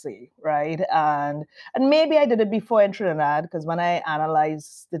 years, let's see, right? And maybe I did it before in Trinidad, because when I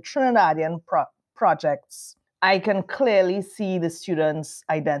analyze the Trinidadian projects, I can clearly see the students'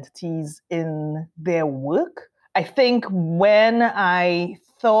 identities in their work. I think when I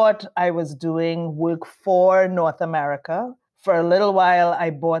thought I was doing work for North America. For a little while, I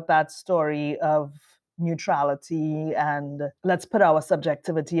bought that story of neutrality and let's put our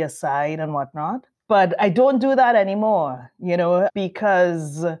subjectivity aside and whatnot. But I don't do that anymore,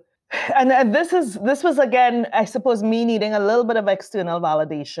 because and this was again, I suppose, me needing a little bit of external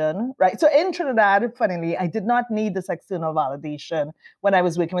validation, right? So in Trinidad, funnily, I did not need this external validation when I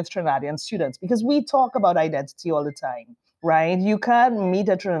was working with Trinidadian students because we talk about identity all the time, right? You can't meet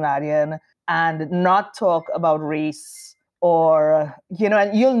a Trinidadian and not talk about race or,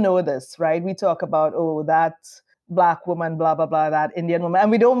 and you'll know this, right? We talk about, oh, that Black woman, blah, blah, blah, that Indian woman,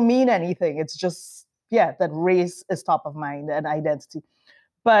 and we don't mean anything. It's just, that race is top of mind and identity.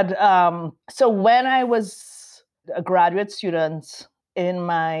 But so when I was a graduate student doing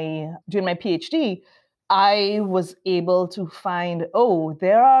my PhD, I was able to find,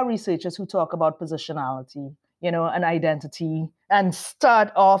 there are researchers who talk about positionality, and identity, and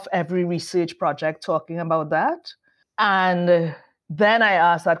start off every research project talking about that. And then I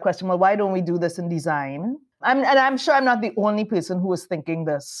asked that question, well, why don't we do this in design? And I'm sure I'm not the only person who was thinking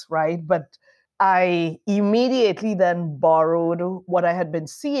this, right? But I immediately then borrowed what I had been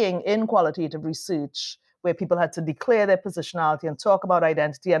seeing in qualitative research, where people had to declare their positionality and talk about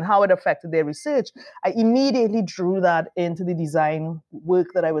identity and how it affected their research. I immediately drew that into the design work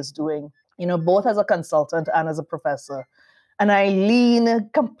that I was doing, both as a consultant and as a professor. And I lean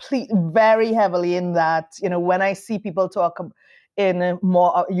very heavily in that, when I see people talk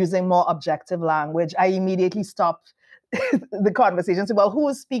using more objective language, I immediately stop the conversation. So, well, who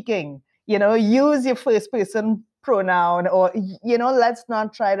is speaking? Use your first person pronoun, or, let's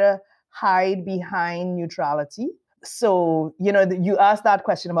not try to hide behind neutrality. So, you asked that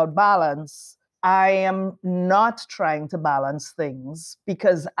question about balance. I am not trying to balance things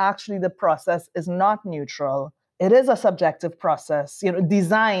because actually the process is not neutral. It is a subjective process.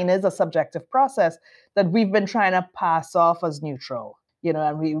 Design is a subjective process that we've been trying to pass off as neutral.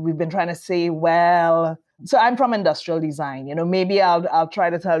 And we've been trying to say, well, so I'm from industrial design. Maybe I'll try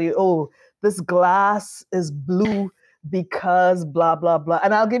to tell you, this glass is blue because blah, blah, blah.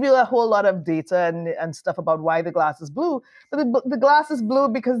 And I'll give you a whole lot of data and stuff about why the glass is blue. But the glass is blue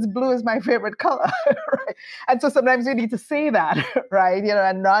because blue is my favorite color, right? And so sometimes you need to say that, right?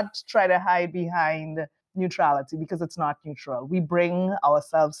 And not try to hide behind neutrality because it's not neutral. We bring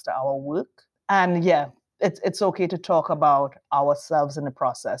ourselves to our work. And it's okay to talk about ourselves in the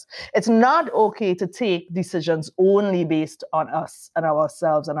process. It's not okay to take decisions only based on us and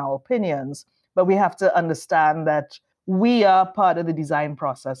ourselves and our opinions, but we have to understand that we are part of the design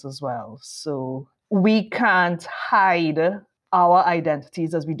process as well. So we can't hide our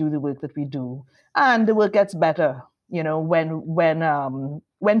identities as we do the work that we do. And the work gets better,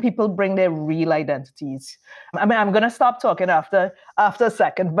 when people bring their real identities. I mean, I'm going to stop talking after a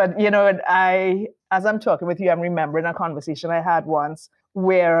second, but, as I'm talking with you, I'm remembering a conversation I had once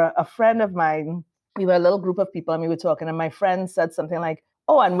where a friend of mine, we were a little group of people and we were talking, and my friend said something like,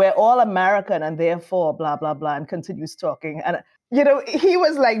 and we're all American and therefore blah, blah, blah, and continues talking. And, he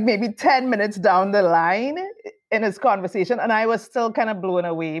was like maybe 10 minutes down the line in his conversation, and I was still kind of blown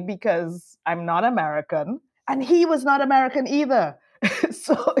away because I'm not American and he was not American either.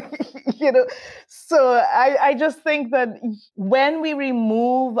 So, I just think that when we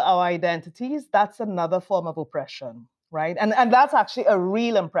remove our identities, that's another form of oppression, right? And that's actually a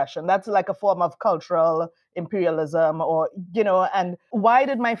real oppression. That's like a form of cultural imperialism, or, and why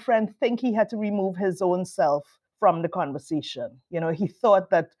did my friend think he had to remove his own self from the conversation? He thought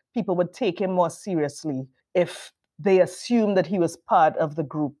that people would take him more seriously if they assumed that he was part of the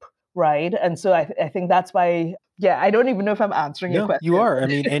group, right? And so I think that's why, I don't even know if I'm answering your question. You are. I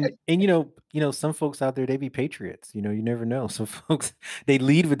mean, and some folks out there, they be patriots. You never know. Some folks, they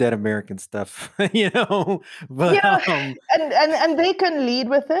lead with that American stuff, but and they can lead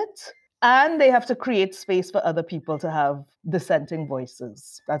with it, and they have to create space for other people to have dissenting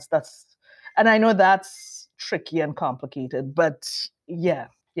voices. That's, and I know that's tricky and complicated, but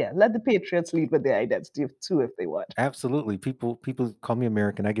let the patriots lead with their identity too if they want. Absolutely. People call me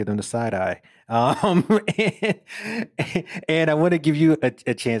American. I give them the side eye. And I want to give you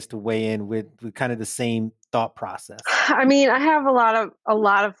a chance to weigh in with kind of the same thought process. I mean, I have a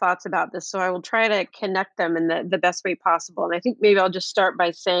lot of thoughts about this, so I will try to connect them in the best way possible. And I think maybe I'll just start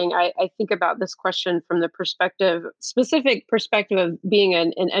by saying I think about this question from the specific perspective of being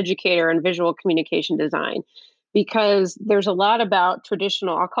an educator in visual communication design, because there's a lot about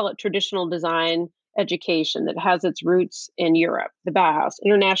I'll call it traditional design education that has its roots in Europe, the Bauhaus,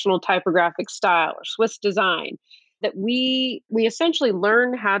 international typographic style, or Swiss design, that we essentially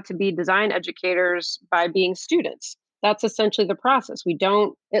learn how to be design educators by being students. That's essentially the process. We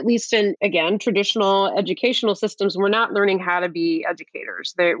don't, at least in, again, traditional educational systems, we're not learning how to be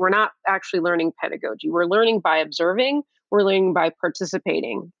educators. We're not actually learning pedagogy. We're learning by observing, we're learning by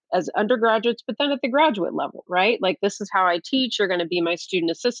participating as undergraduates, but then at the graduate level, right? Like, this is how I teach. You're going to be my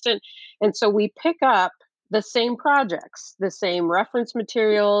student assistant. And so we pick up the same projects, the same reference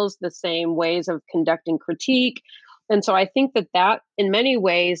materials, the same ways of conducting critique. And so I think that in many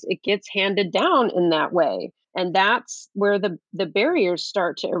ways, it gets handed down in that way. And that's where the barriers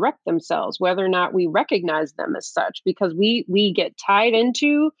start to erect themselves, whether or not we recognize them as such, because we get tied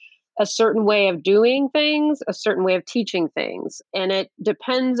into a certain way of doing things, a certain way of teaching things. And it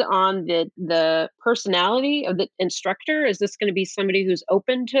depends on the personality of the instructor. Is this going to be somebody who's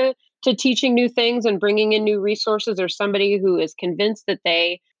open to teaching new things and bringing in new resources, or somebody who is convinced that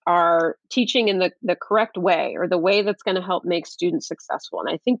they are teaching in the correct way, or the way that's going to help make students successful? And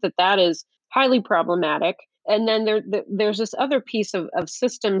I think that is highly problematic. And then there's this other piece of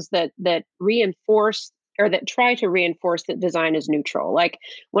systems that reinforce, or that try to reinforce, that design is neutral. Like,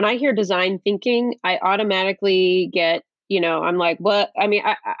 when I hear design thinking, I automatically get, I'm like, what? I mean,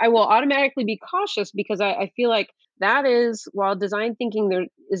 I will automatically be cautious, because I feel like that is, while design thinking there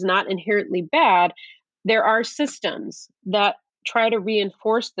is not inherently bad, there are systems that try to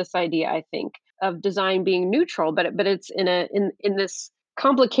reinforce this idea, I think, of design being neutral, but it's in this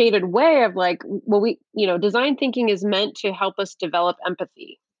complicated way of like, well, design thinking is meant to help us develop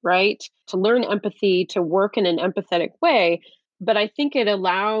empathy, right? To learn empathy, to work in an empathetic way. But I think it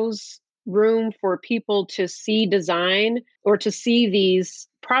allows room for people to see design, or to see these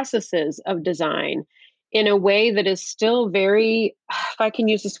processes of design in a way that is still very, if I can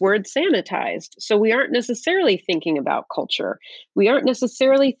use this word, sanitized. So we aren't necessarily thinking about culture. We aren't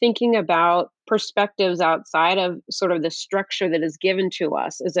necessarily thinking about perspectives outside of sort of the structure that is given to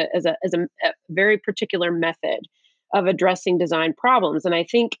us as a very particular method of addressing design problems. And I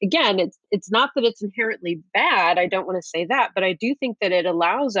think, again, it's not that it's inherently bad. I don't want to say that, but I do think that it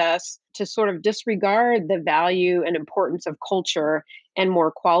allows us to sort of disregard the value and importance of culture and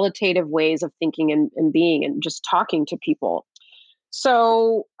more qualitative ways of thinking and being, and just talking to people.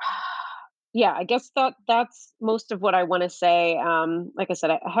 So, yeah, I guess that's most of what I want to say. Like I said,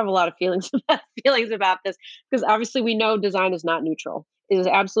 I have a lot of feelings about this, because obviously we know design is not neutral. It is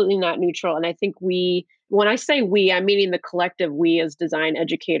absolutely not neutral. And I think when I say we, I'm meaning the collective we as design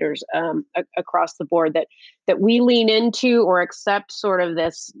educators across the board, that we lean into or accept sort of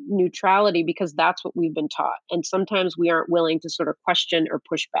this neutrality, because that's what we've been taught. And sometimes we aren't willing to sort of question or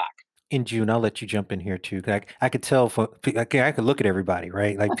push back. In June, I'll let you jump in here too. I could tell I could look at everybody,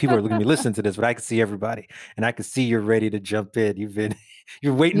 right? Like, people are looking at me, listen to this, but I can see everybody, and I can see you're ready to jump in.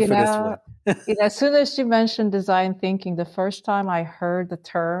 You're waiting for this one. As soon as you mentioned design thinking, the first time I heard the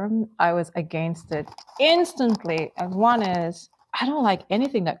term, I was against it instantly. And one is, I don't like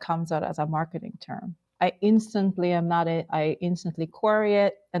anything that comes out as a marketing term. I instantly query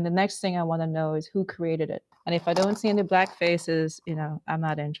it. And the next thing I want to know is who created it. And if I don't see any black faces, I'm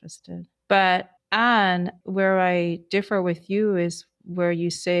not interested. But Anne, where I differ with you is where you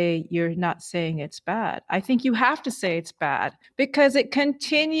say you're not saying it's bad. I think you have to say it's bad, because it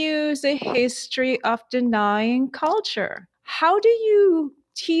continues a history of denying culture. How do you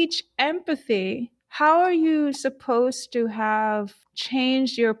teach empathy? How are you supposed to have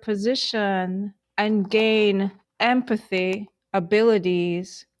changed your position and gain empathy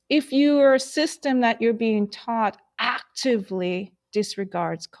abilities if your system that you're being taught actively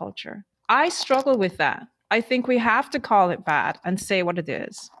disregards culture? I struggle with that. I think we have to call it bad and say what it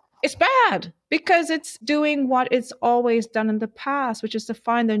is. It's bad because it's doing what it's always done in the past, which is to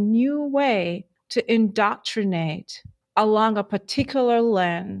find a new way to indoctrinate along a particular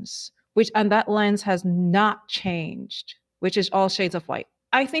lens, and that lens has not changed, which is all shades of white.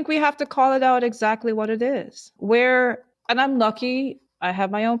 I think we have to call it out exactly what it is. And I'm lucky, I have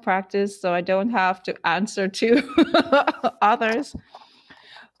my own practice, so I don't have to answer to others.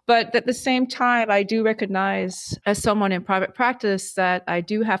 But at the same time, I do recognize, as someone in private practice, that I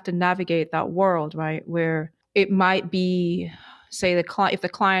do have to navigate that world, right? Where it might be, say, if the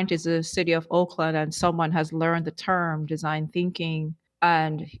client is the city of Oakland and someone has learned the term design thinking,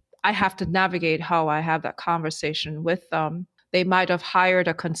 and I have to navigate how I have that conversation with them. They might have hired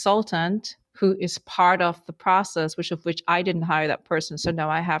a consultant who is part of the process, which I didn't hire that person. So now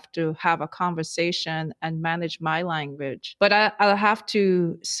I have to have a conversation and manage my language. But I'll have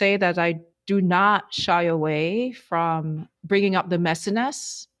to say that I do not shy away from bringing up the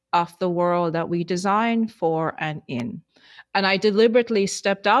messiness of the world that we design for and in. And I deliberately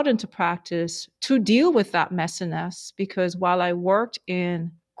stepped out into practice to deal with that messiness, because while I worked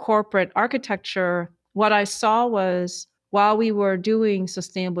in corporate architecture, what I saw was while we were doing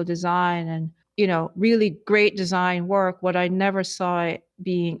sustainable design and really great design work, what I never saw it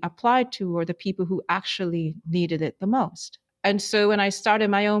being applied to were the people who actually needed it the most. And so when I started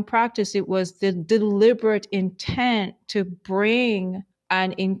my own practice, it was the deliberate intent to bring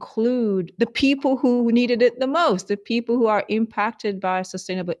and include the people who needed it the most, the people who are impacted by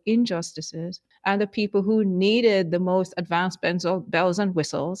sustainable injustices, and the people who needed the most advanced bells and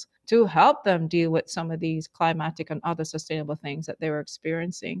whistles to help them deal with some of these climatic and other sustainable things that they were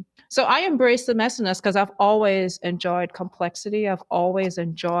experiencing. So I embrace the messiness because I've always enjoyed complexity. I've always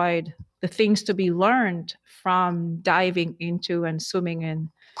enjoyed the things to be learned from diving into and swimming in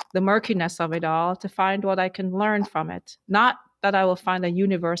the murkiness of it all to find what I can learn from it. Not that I will find a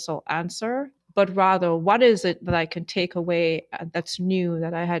universal answer, but rather what is it that I can take away that's new,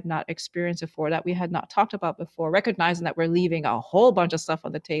 that I had not experienced before, that we had not talked about before, recognizing that we're leaving a whole bunch of stuff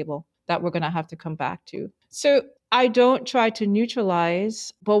on the table that we're going to have to come back to. So I don't try to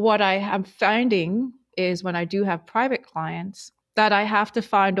neutralize, but what I am finding is when I do have private clients, that I have to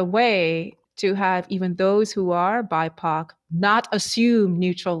find a way to have even those who are BIPOC not assume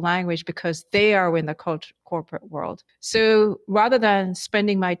neutral language because they are in the corporate world. So rather than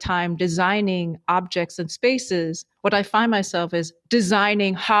spending my time designing objects and spaces, what I find myself is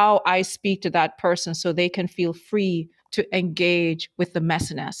designing how I speak to that person so they can feel free to engage with the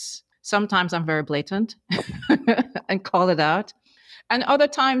messiness. Sometimes I'm very blatant and call it out. And other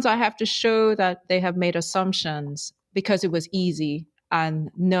times I have to show that they have made assumptions because it was easy and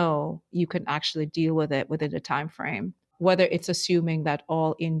no, you can actually deal with it within a time frame. Whether it's assuming that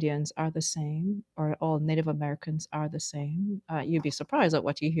all Indians are the same or all Native Americans are the same, you'd be surprised at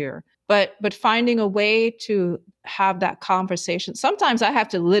what you hear. But finding a way to have that conversation. Sometimes I have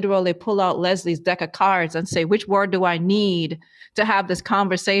to literally pull out Leslie's deck of cards and say, which word do I need to have this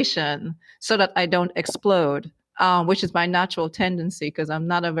conversation so that I don't explode? Which is my natural tendency because I'm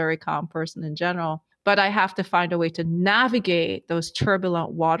not a very calm person in general. But I have to find a way to navigate those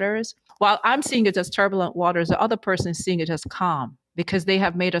turbulent waters. While I'm seeing it as turbulent waters, the other person is seeing it as calm because they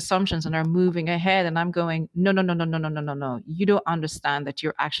have made assumptions and are moving ahead. And I'm going, no, no, no, no, no, no, no, no, no. You don't understand that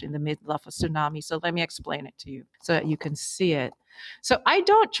you're actually in the middle of a tsunami. So let me explain it to you so that you can see it. So I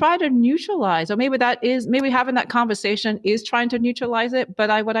don't try to neutralize, or maybe having that conversation is trying to neutralize it.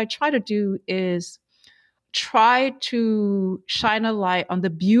 But what I try to do is try to shine a light on the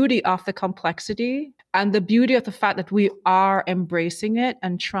beauty of the complexity and the beauty of the fact that we are embracing it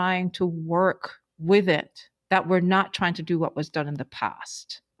and trying to work with it, that we're not trying to do what was done in the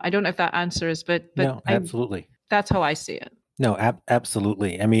past. I don't know if that answers, but no, absolutely. That's how I see it. No,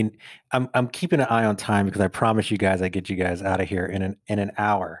 absolutely. I mean, I'm keeping an eye on time because I promise you guys I get you guys out of here in an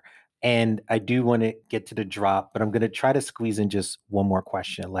hour. And I do want to get to the drop, but I'm going to try to squeeze in just one more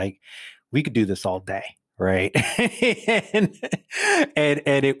question. Like, we could do this all day, right? and,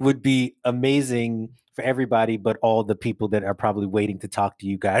 and it would be amazing for everybody, but all the people that are probably waiting to talk to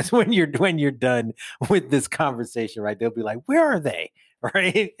you guys when you're done with this conversation, right? They'll be like, where are they?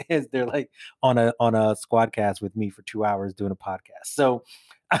 Right? As they're like on a squadcast with me for 2 hours doing a podcast. So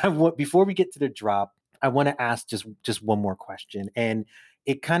before we get to the drop, I want to ask just one more question. And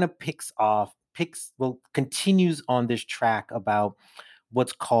it kind of continues on this track about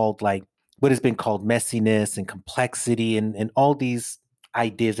what has been called messiness and complexity and all these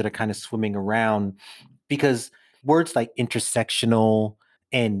ideas that are kind of swimming around, because words like intersectional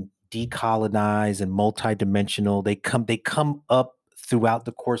and decolonize and multidimensional, they come up throughout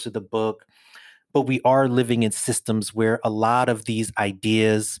the course of the book, but we are living in systems where a lot of these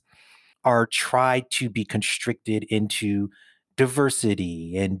ideas are tried to be constricted into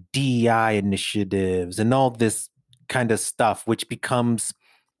diversity and DEI initiatives and all this kind of stuff, which becomes,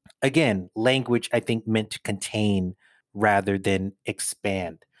 again, language, I think, meant to contain rather than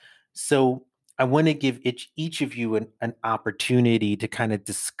expand. So I want to give each of you an opportunity to kind of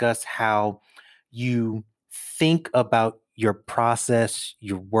discuss how you think about your process,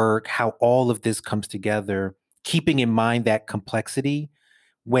 your work, how all of this comes together, keeping in mind that complexity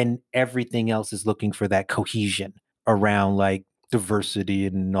when everything else is looking for that cohesion around like diversity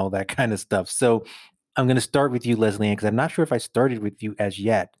and all that kind of stuff. So I'm going to start with you, Lesley-Ann, because I'm not sure if I started with you as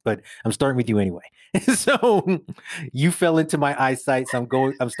yet, but I'm starting with you anyway. So you fell into my eyesight. So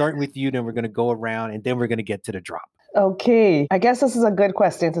I'm starting with you, then we're going to go around and then we're going to get to the drop. Okay. I guess this is a good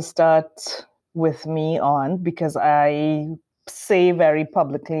question to start with me on, because I say very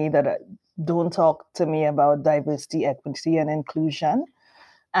publicly that don't talk to me about diversity, equity, and inclusion.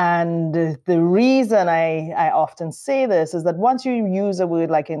 And the reason I often say this is that once you use a word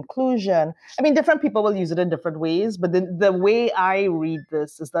like inclusion, I mean, different people will use it in different ways, but the way I read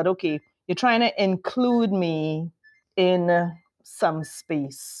this is that, okay, You're trying to include me in some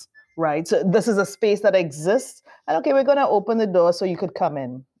space, right? So this is a space that exists. And okay, we're going to open the door so you could come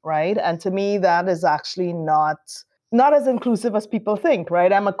in, right? And to me, that is actually not as inclusive as people think,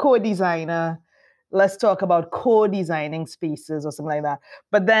 right? I'm a co-designer. Let's talk about co-designing spaces or something like that.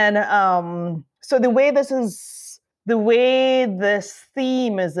 But then, so the way this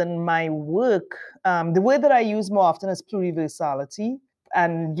theme is in my work, the word that I use more often is pluriversality.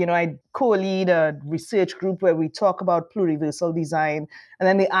 And, I co-lead a research group where we talk about pluriversal design. And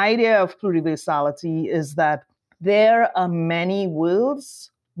then the idea of pluriversality is that there are many worlds.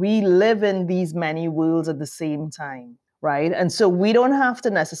 We live in these many worlds at the same time, right? And so we don't have to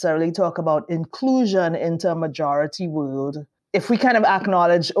necessarily talk about inclusion into a majority world. If we kind of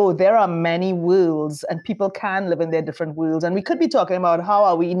acknowledge, oh, there are many worlds and people can live in their different worlds. And we could be talking about how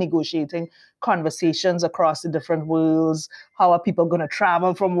are we negotiating conversations across the different worlds? How are people going to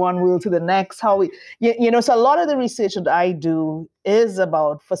travel from one world to the next? So a lot of the research that I do is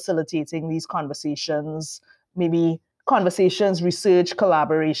about facilitating these conversations, maybe conversations, research,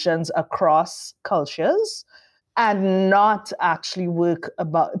 collaborations across cultures, and not actually work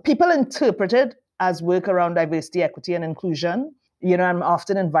about, people interpret it as work around diversity, equity, and inclusion. I'm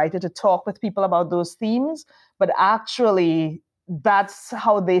often invited to talk with people about those themes, but actually that's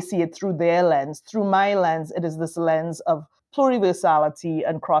how they see it through their lens. Through my lens, it is this lens of pluriversality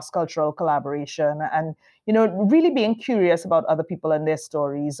and cross-cultural collaboration, and really being curious about other people and their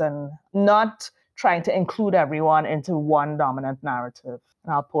stories, and not trying to include everyone into one dominant narrative.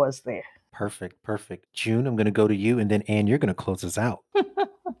 And I'll pause there. Perfect. June, I'm going to go to you, and then Anne, you're going to close us out.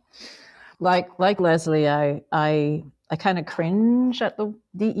 Like Lesley, I kind of cringe at the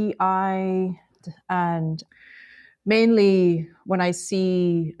DEI, and mainly when I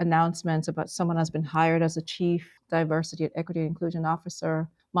see announcements about someone has been hired as a chief diversity and equity and inclusion officer,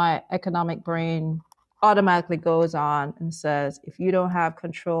 my economic brain automatically goes on and says, if you don't have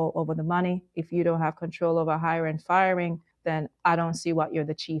control over the money, if you don't have control over hiring and firing, then I don't see what you're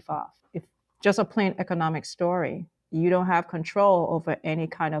the chief of. If just a plain economic story, you don't have control over any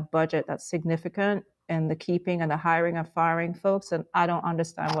kind of budget that's significant in the keeping and the hiring and firing folks, and I don't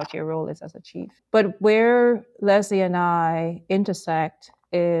understand what your role is as a chief. But where Lesley and I intersect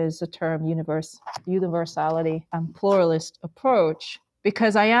is the term universality and pluralist approach,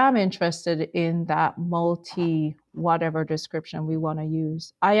 because I am interested in that whatever description we want to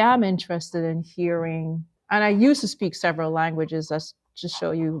use. I am interested in hearing, and I used to speak several languages. That's to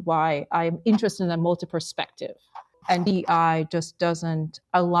show you why I'm interested in a multi-perspective. And DEI just doesn't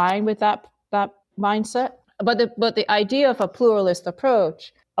align with that mindset. But the idea of a pluralist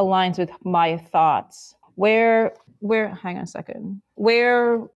approach aligns with my thoughts. Where hang on a second.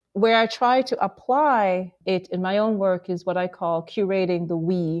 Where I try to apply it in my own work is what I call curating the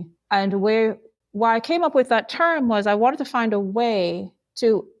we. And why I came up with that term was I wanted to find a way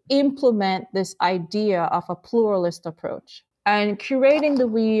to implement this idea of a pluralist approach. And curating the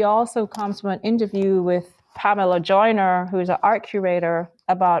we also comes from an interview with Pamela Joyner, who's an art curator,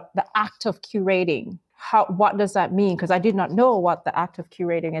 about the act of curating. What does that mean? Because I did not know what the act of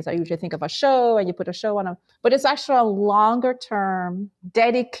curating is. I usually think of a show and you put a show on but it's actually a longer term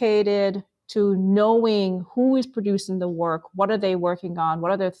dedicated to knowing who is producing the work, what are they working on,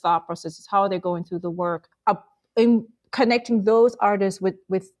 what are their thought processes, how are they going through the work, in connecting those artists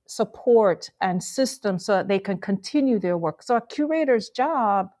with support and systems so that they can continue their work. So a curator's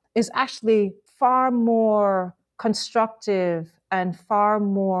job is actually far more constructive and far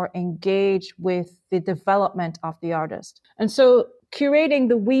more engaged with the development of the artist. And so curating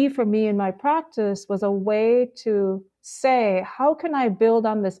the we for me in my practice was a way to say, how can I build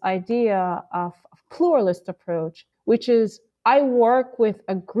on this idea of a pluralist approach, which is I work with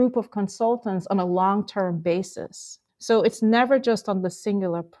a group of consultants on a long-term basis. So it's never just on the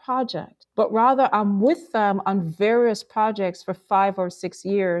singular project, but rather I'm with them on various projects for 5 or 6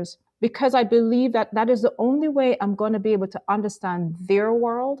 years, because I believe that is the only way I'm going to be able to understand their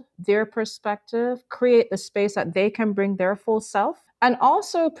world, their perspective, create the space that they can bring their full self, and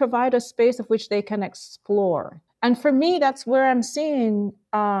also provide a space of which they can explore. And for me, that's where I'm seeing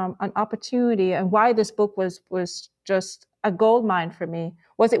an opportunity, and why this book was just a goldmine for me,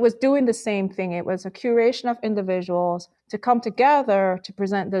 was it was doing the same thing. It was a curation of individuals to come together to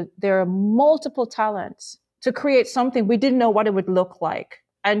present their multiple talents, to create something we didn't know what it would look like.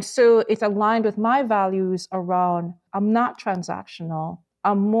 And so it's aligned with my values around, I'm not transactional.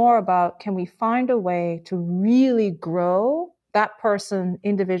 I'm more about, can we find a way to really grow that person's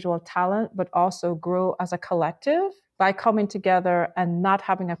individual talent, but also grow as a collective by coming together and not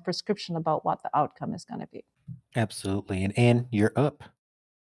having a prescription about what the outcome is going to be. Absolutely. And Anne, you're up.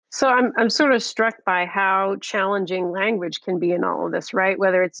 So I'm sort of struck by how challenging language can be in all of this, right?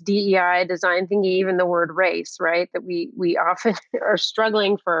 Whether it's DEI, design thinking, even the word race, right? That we often are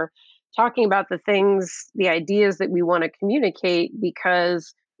struggling for talking about the things, the ideas that we want to communicate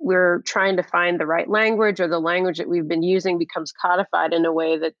because we're trying to find the right language, or the language that we've been using becomes codified in a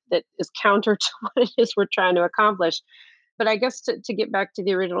way that is counter to what it is we're trying to accomplish. But I guess to get back to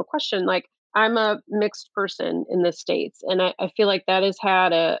the original question, like, I'm a mixed person in the States, and I feel like that has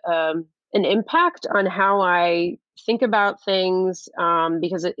had an impact on how I think about things,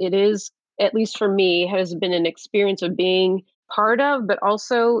 because it is, at least for me, has been an experience of being part of, but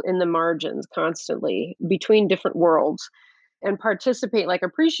also in the margins constantly between different worlds, and participate, like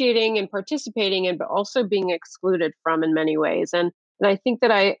appreciating and participating in, but also being excluded from in many ways. And I think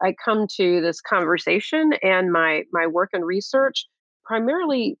that I come to this conversation and my work and research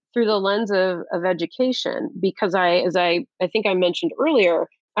primarily through the lens of education, because I think I mentioned earlier,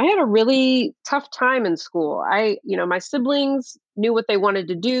 I had a really tough time in school. My siblings knew what they wanted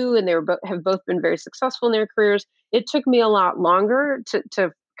to do, and have both been very successful in their careers. It took me a lot longer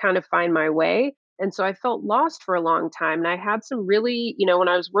to kind of find my way. And so I felt lost for a long time. And I had some really, when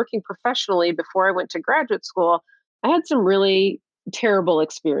I was working professionally before I went to graduate school, I had some really terrible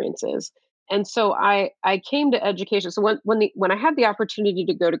experiences. And so I came to education. So when I had the opportunity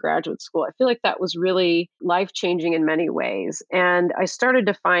to go to graduate school, I feel like that was really life changing in many ways. And I started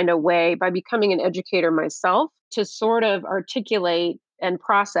to find a way, by becoming an educator myself, to sort of articulate and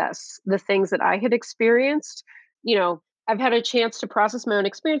process the things that I had experienced. I've had a chance to process my own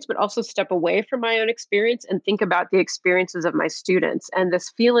experience, but also step away from my own experience and think about the experiences of my students, and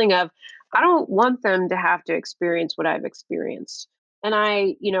this feeling of, I don't want them to have to experience what I've experienced. And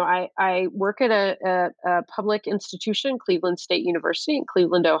I work at a public institution, Cleveland State University in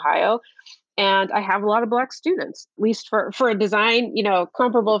Cleveland, Ohio, and I have a lot of Black students, at least for a design,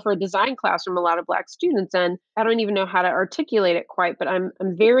 comparable for a design classroom, a lot of Black students. And I don't even know how to articulate it quite, but I'm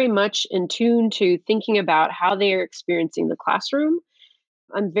very much in tune to thinking about how they are experiencing the classroom.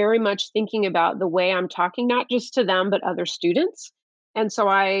 I'm very much thinking about the way I'm talking, not just to them, but other students. And so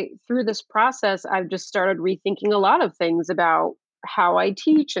through this process, I've just started rethinking a lot of things about how I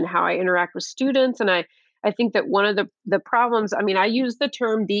teach and how I interact with students. And I think that one of the problems, I mean, I use the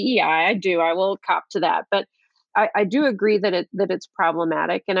term DEI, I will cop to that, but I do agree that it's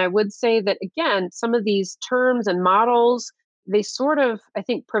problematic. And I would say that, again, some of these terms and models, they sort of, I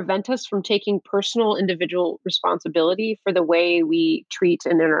think, prevent us from taking personal individual responsibility for the way we treat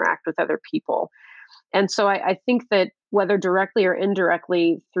and interact with other people. And so I think that, whether directly or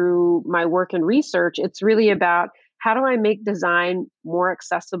indirectly through my work and research, it's really about, how do I make design more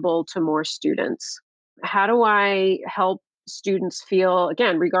accessible to more students? How do I help students feel,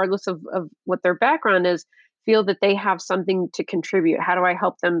 again, regardless of what their background is, feel that they have something to contribute? How do I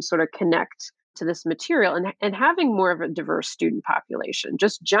help them sort of connect to this material? And having more of a diverse student population,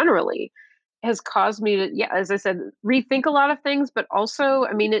 just generally, has caused me to, yeah, as I said, rethink a lot of things. But also,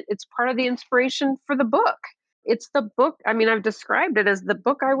 I mean, it's part of the inspiration for the book. It's the book. I mean, I've described it as the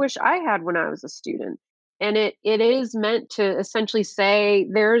book I wish I had when I was a student. And it is meant to essentially say,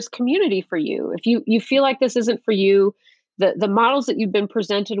 there's community for you. If you feel like this isn't for you, the models that you've been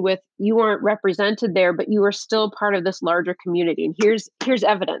presented with, you aren't represented there, but you are still part of this larger community. And here's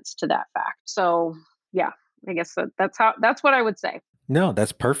evidence to that fact. So yeah, I guess that's what I would say. No,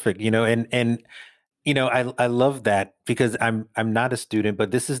 that's perfect. I love that, because I'm not a student,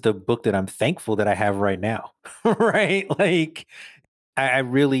 but this is the book that I'm thankful that I have right now. Right? Like, I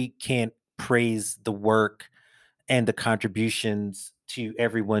really can't praise the work and the contributions to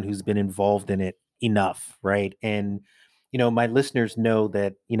everyone who's been involved in it enough, right? And my listeners know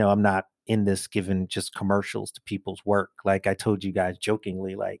that I'm not in this giving just commercials to people's work. Like I told you guys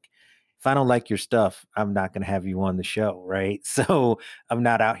jokingly, like, if I don't like your stuff, I'm not going to have you on the show, right? So I'm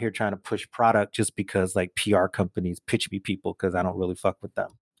not out here trying to push product just because like PR companies pitch me people, because I don't really fuck with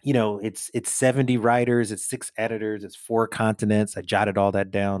them. It's 70 writers, it's 6 editors, it's 4 continents. I jotted all that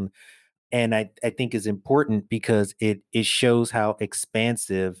down. And I think is important, because it shows how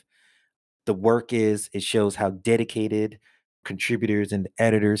expansive the work is. It shows how dedicated contributors and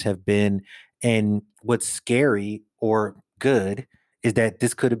editors have been. And what's scary or good is that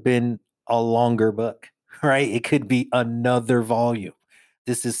this could have been a longer book, right? It could be another volume.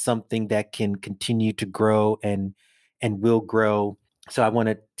 This is something that can continue to grow and will grow. So I want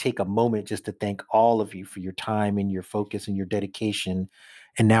to take a moment just to thank all of you for your time and your focus and your dedication.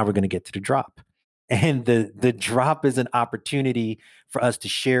 And now we're going to get to the drop. And the drop is an opportunity for us to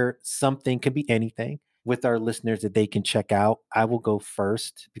share something, could be anything, with our listeners that they can check out. I will go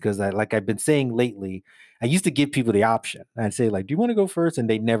first because like I've been saying lately, I used to give people the option. I'd say like, do you want to go first? And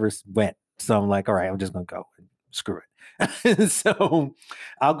they never went. So I'm like, all right, I'm just going to go. Screw it. So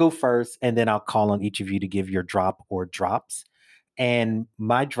I'll go first and then I'll call on each of you to give your drop or drops. And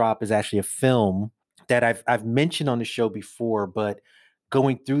my drop is actually a film that I've mentioned on the show before, but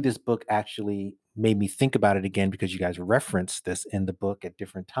going through this book actually made me think about it again because you guys referenced this in the book at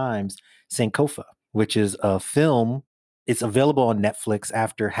different times. Sankofa, which is a film. It's available on Netflix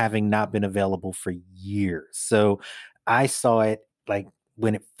after having not been available for years. So I saw it like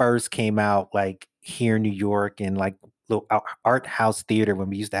when it first came out, like here in New York and like little art house theater when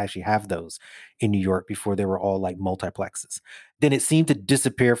we used to actually have those in New York before they were all like multiplexes. Then it seemed to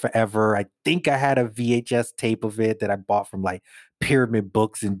disappear forever. I think I had a VHS tape of it that I bought from like Pyramid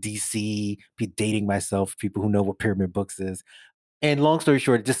Books in DC. Be dating myself, people who know what Pyramid Books is. And long story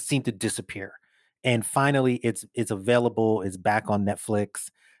short, it just seemed to disappear. And finally, it's available. It's back on Netflix.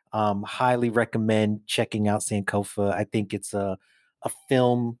 Highly recommend checking out Sankofa. I think it's a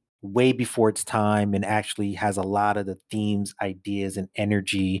film way before its time and actually has a lot of the themes, ideas, and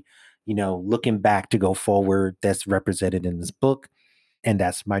energy, looking back to go forward that's represented in this book. And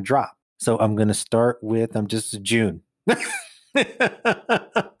that's my drop. So I'm going to start with, I'm just June. Wasn't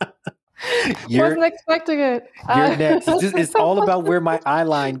expecting it. You're next. It's all about where my eye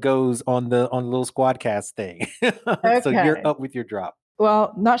line goes on the little Squadcast thing. So you're up with your drop.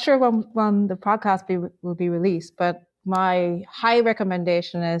 Well, not sure when the podcast will be released, but my high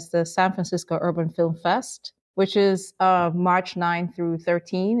recommendation is the San Francisco Urban Film Fest, which is March 9 through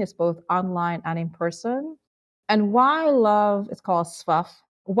 13. It's both online and in person. And why I love, it's called SFUF.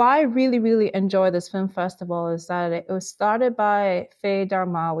 Why I really, really enjoy this film festival is that it was started by Faye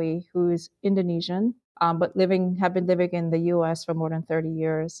Darmawi, who's Indonesian, but had been living in the US for more than 30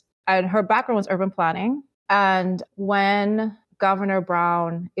 years. And her background was urban planning. And when Governor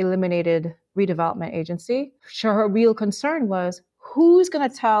Brown eliminated redevelopment agency, her real concern was, who's going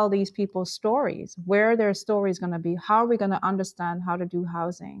to tell these people's stories? Where are their stories going to be? How are we going to understand how to do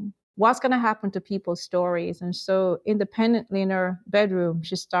housing? What's going to happen to people's stories? And so independently in her bedroom,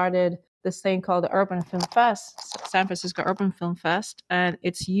 she started this thing called the Urban Film Fest, San Francisco Urban Film Fest. And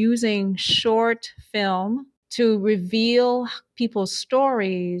it's using short film to reveal people's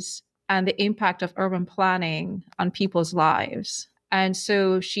stories and the impact of urban planning on people's lives. And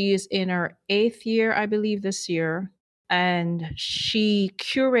so she is in her 8th year, I believe, this year. And she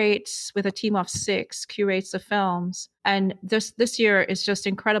curates with a team of 6, curates the films. And this year is just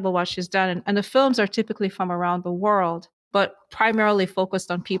incredible what she's done. And the films are typically from around the world, but primarily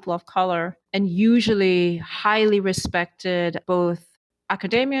focused on people of color and usually highly respected, both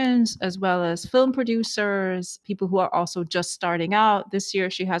academians as well as film producers, people who are also just starting out. This year,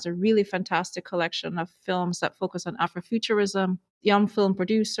 she has a really fantastic collection of films that focus on Afrofuturism, young film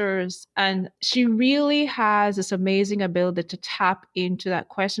producers. And she really has this amazing ability to tap into that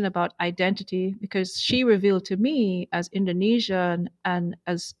question about identity, because she revealed to me as Indonesian and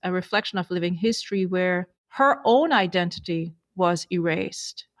as a reflection of living history where her own identity was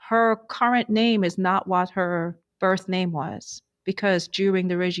erased. Her current name is not what her birth name was, because during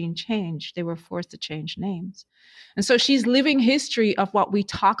the regime change, they were forced to change names. And so she's living history of what we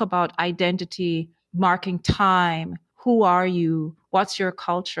talk about identity, marking time. Who are you? What's your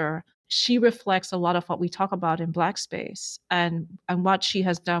culture? She reflects a lot of what we talk about in Black space, and what she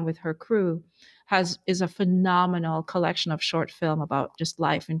has done with her crew is a phenomenal collection of short film about just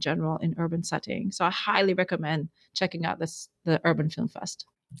life in general in urban settings. So I highly recommend checking out the Urban Film Fest.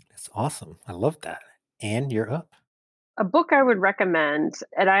 That's awesome. I love that. Anne, you're up. A book I would recommend,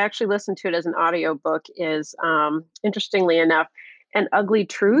 and I actually listened to it as an audiobook, is, interestingly enough, An Ugly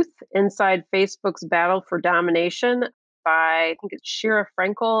Truth Inside Facebook's Battle for Domination by, I think it's Shira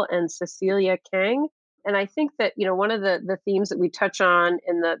Frankel and Cecilia Kang. And I think that, one of the themes that we touch on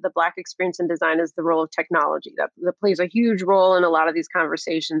in the Black experience in design is the role of technology that plays a huge role in a lot of these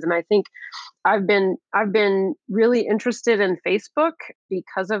conversations. And I think I've been really interested in Facebook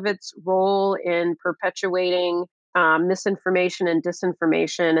because of its role in perpetuating misinformation and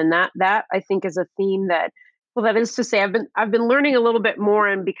disinformation, and that I think is a theme that is to say I've been learning a little bit more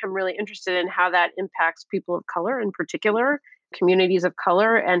and become really interested in how that impacts people of color, in particular communities of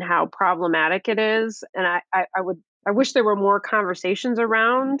color, and how problematic it is. And I wish there were more conversations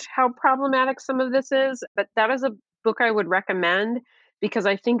around how problematic some of this is, but that is a book I would recommend, because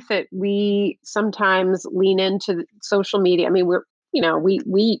I think that we sometimes lean into social media. I mean, we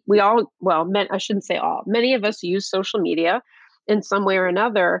all, I shouldn't say all, many of us use social media in some way or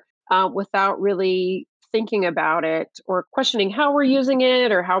another without really thinking about it or questioning how we're using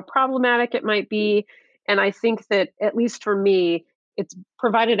it or how problematic it might be. And I think that, at least for me, it's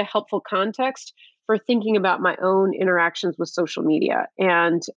provided a helpful context for thinking about my own interactions with social media.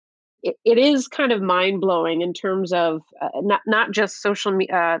 And it is kind of mind blowing in terms of not just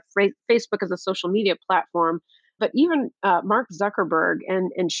Facebook as a social media platform, but even Mark Zuckerberg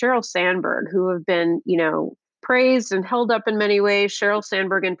and Sheryl Sandberg, who have been, praised and held up in many ways. Sheryl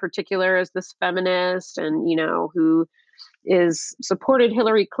Sandberg, in particular, as this feminist, and who is supported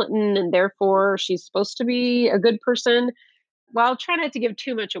Hillary Clinton, and therefore she's supposed to be a good person. Well, I'll try not to give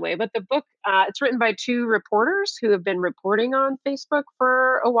too much away, but the book, it's written by two reporters who have been reporting on Facebook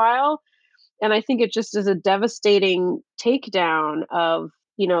for a while. And I think it just is a devastating takedown of,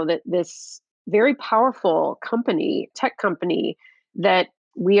 that this very powerful tech company, that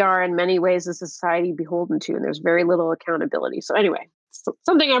we are in many ways a society beholden to, and there's very little accountability. So anyway,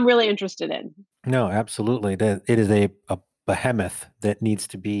 something I'm really interested in. No, absolutely. That it is a behemoth that needs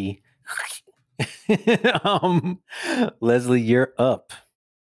to be Lesley, you're up.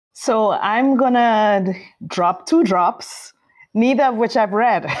 So I'm gonna drop 2 drops, neither of which I've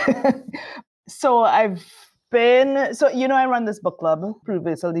read. So I run this book club,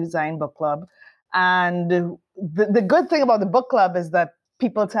 Universal Design Book Club. And the good thing about the book club is that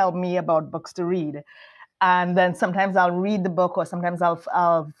people tell me about books to read. And then sometimes I'll read the book, or sometimes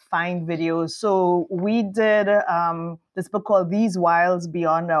I'll find videos. So we did this book called These Wilds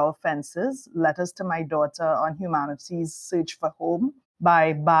Beyond Our Fences, Letters to My Daughter on Humanity's Search for Home,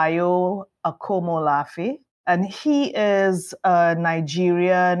 by Bayo Akomolafe. And he is a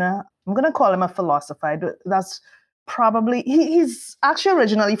Nigerian, I'm going to call him a philosopher. That's probably, he's actually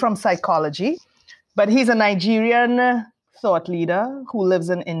originally from psychology, but he's a Nigerian thought leader who lives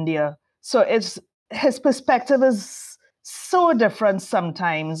in India. So his perspective is so different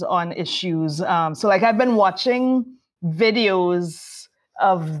sometimes on issues. So like I've been watching videos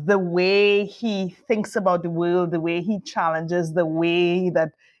of the way he thinks about the world, the way he challenges, the way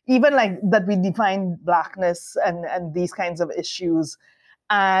that even like that we define Blackness and these kinds of issues.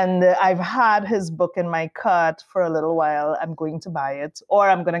 And I've had his book in my cart for a little while. I'm going to buy it, or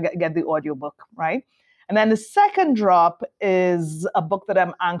I'm going to get the audiobook, right? And then the second drop is a book that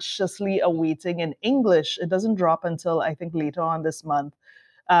I'm anxiously awaiting in English. It doesn't drop until I think later on this month.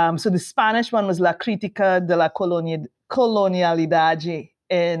 So the Spanish one was La Crítica de la Colonialidad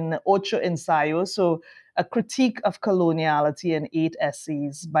in 8 ensayos. So a critique of coloniality in 8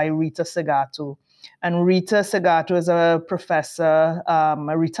 essays by Rita Segato. And Rita Segato is a professor,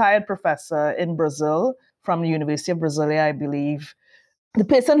 a retired professor in Brazil from the University of Brasilia, I believe. The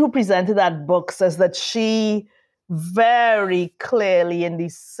person who presented that book says that she very clearly, in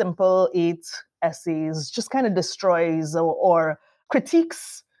these simple 8 essays, just kind of destroys or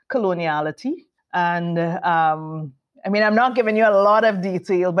critiques coloniality. And I'm not giving you a lot of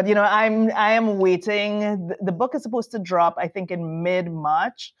detail, but I am waiting. The book is supposed to drop, I think, in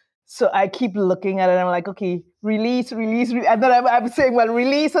mid-March. So I keep looking at it and I'm like, okay, release. And then I'm saying, well,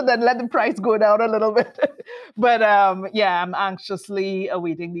 release and then let the price go down a little bit. But I'm anxiously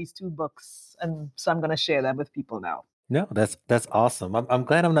awaiting these 2 books. And so I'm going to share them with people now. No, that's awesome. I'm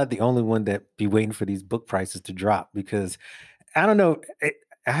glad I'm not the only one that be waiting for these book prices to drop, because I don't know.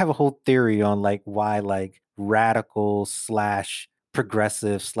 I have a whole theory on like why like radical /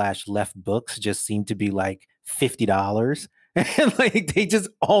 progressive / left books just seem to be like $50. And like they just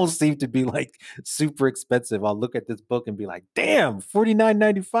all seem to be like super expensive. I'll look at this book and be like, damn,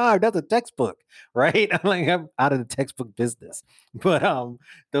 $49.95. That's a textbook, right? I'm out of the textbook business. But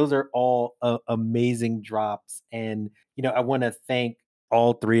those are all amazing drops. And I want to thank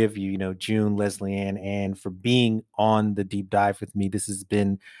all 3 of you, June, Lesley-Ann, and for being on the deep dive with me. This has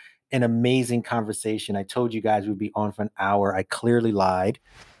been an amazing conversation. I told you guys we'd be on for an hour. I clearly lied,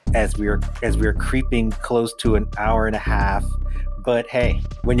 as we are creeping close to an hour and a half. But hey,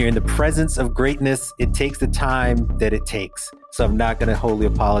 when you're in the presence of greatness, it takes the time that it takes. So I'm not going to wholly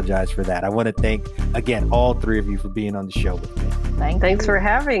apologize for that. I want to thank, again, all 3 of you for being on the show with me. Thanks for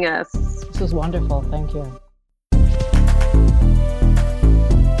having us. This was wonderful. Thank you.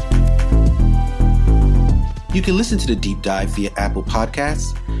 You can listen to The Deep Dive via Apple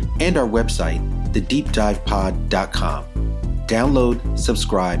Podcasts and our website, thedeepdivepod.com. Download,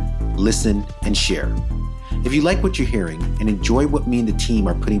 subscribe, listen, and share. If you like what you're hearing and enjoy what me and the team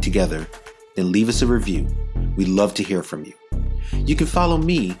are putting together, then leave us a review. We'd love to hear from you. You can follow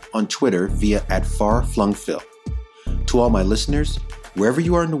me on Twitter via @FarFlungPhil. To all my listeners, wherever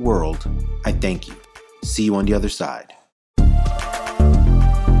you are in the world, I thank you. See you on the other side.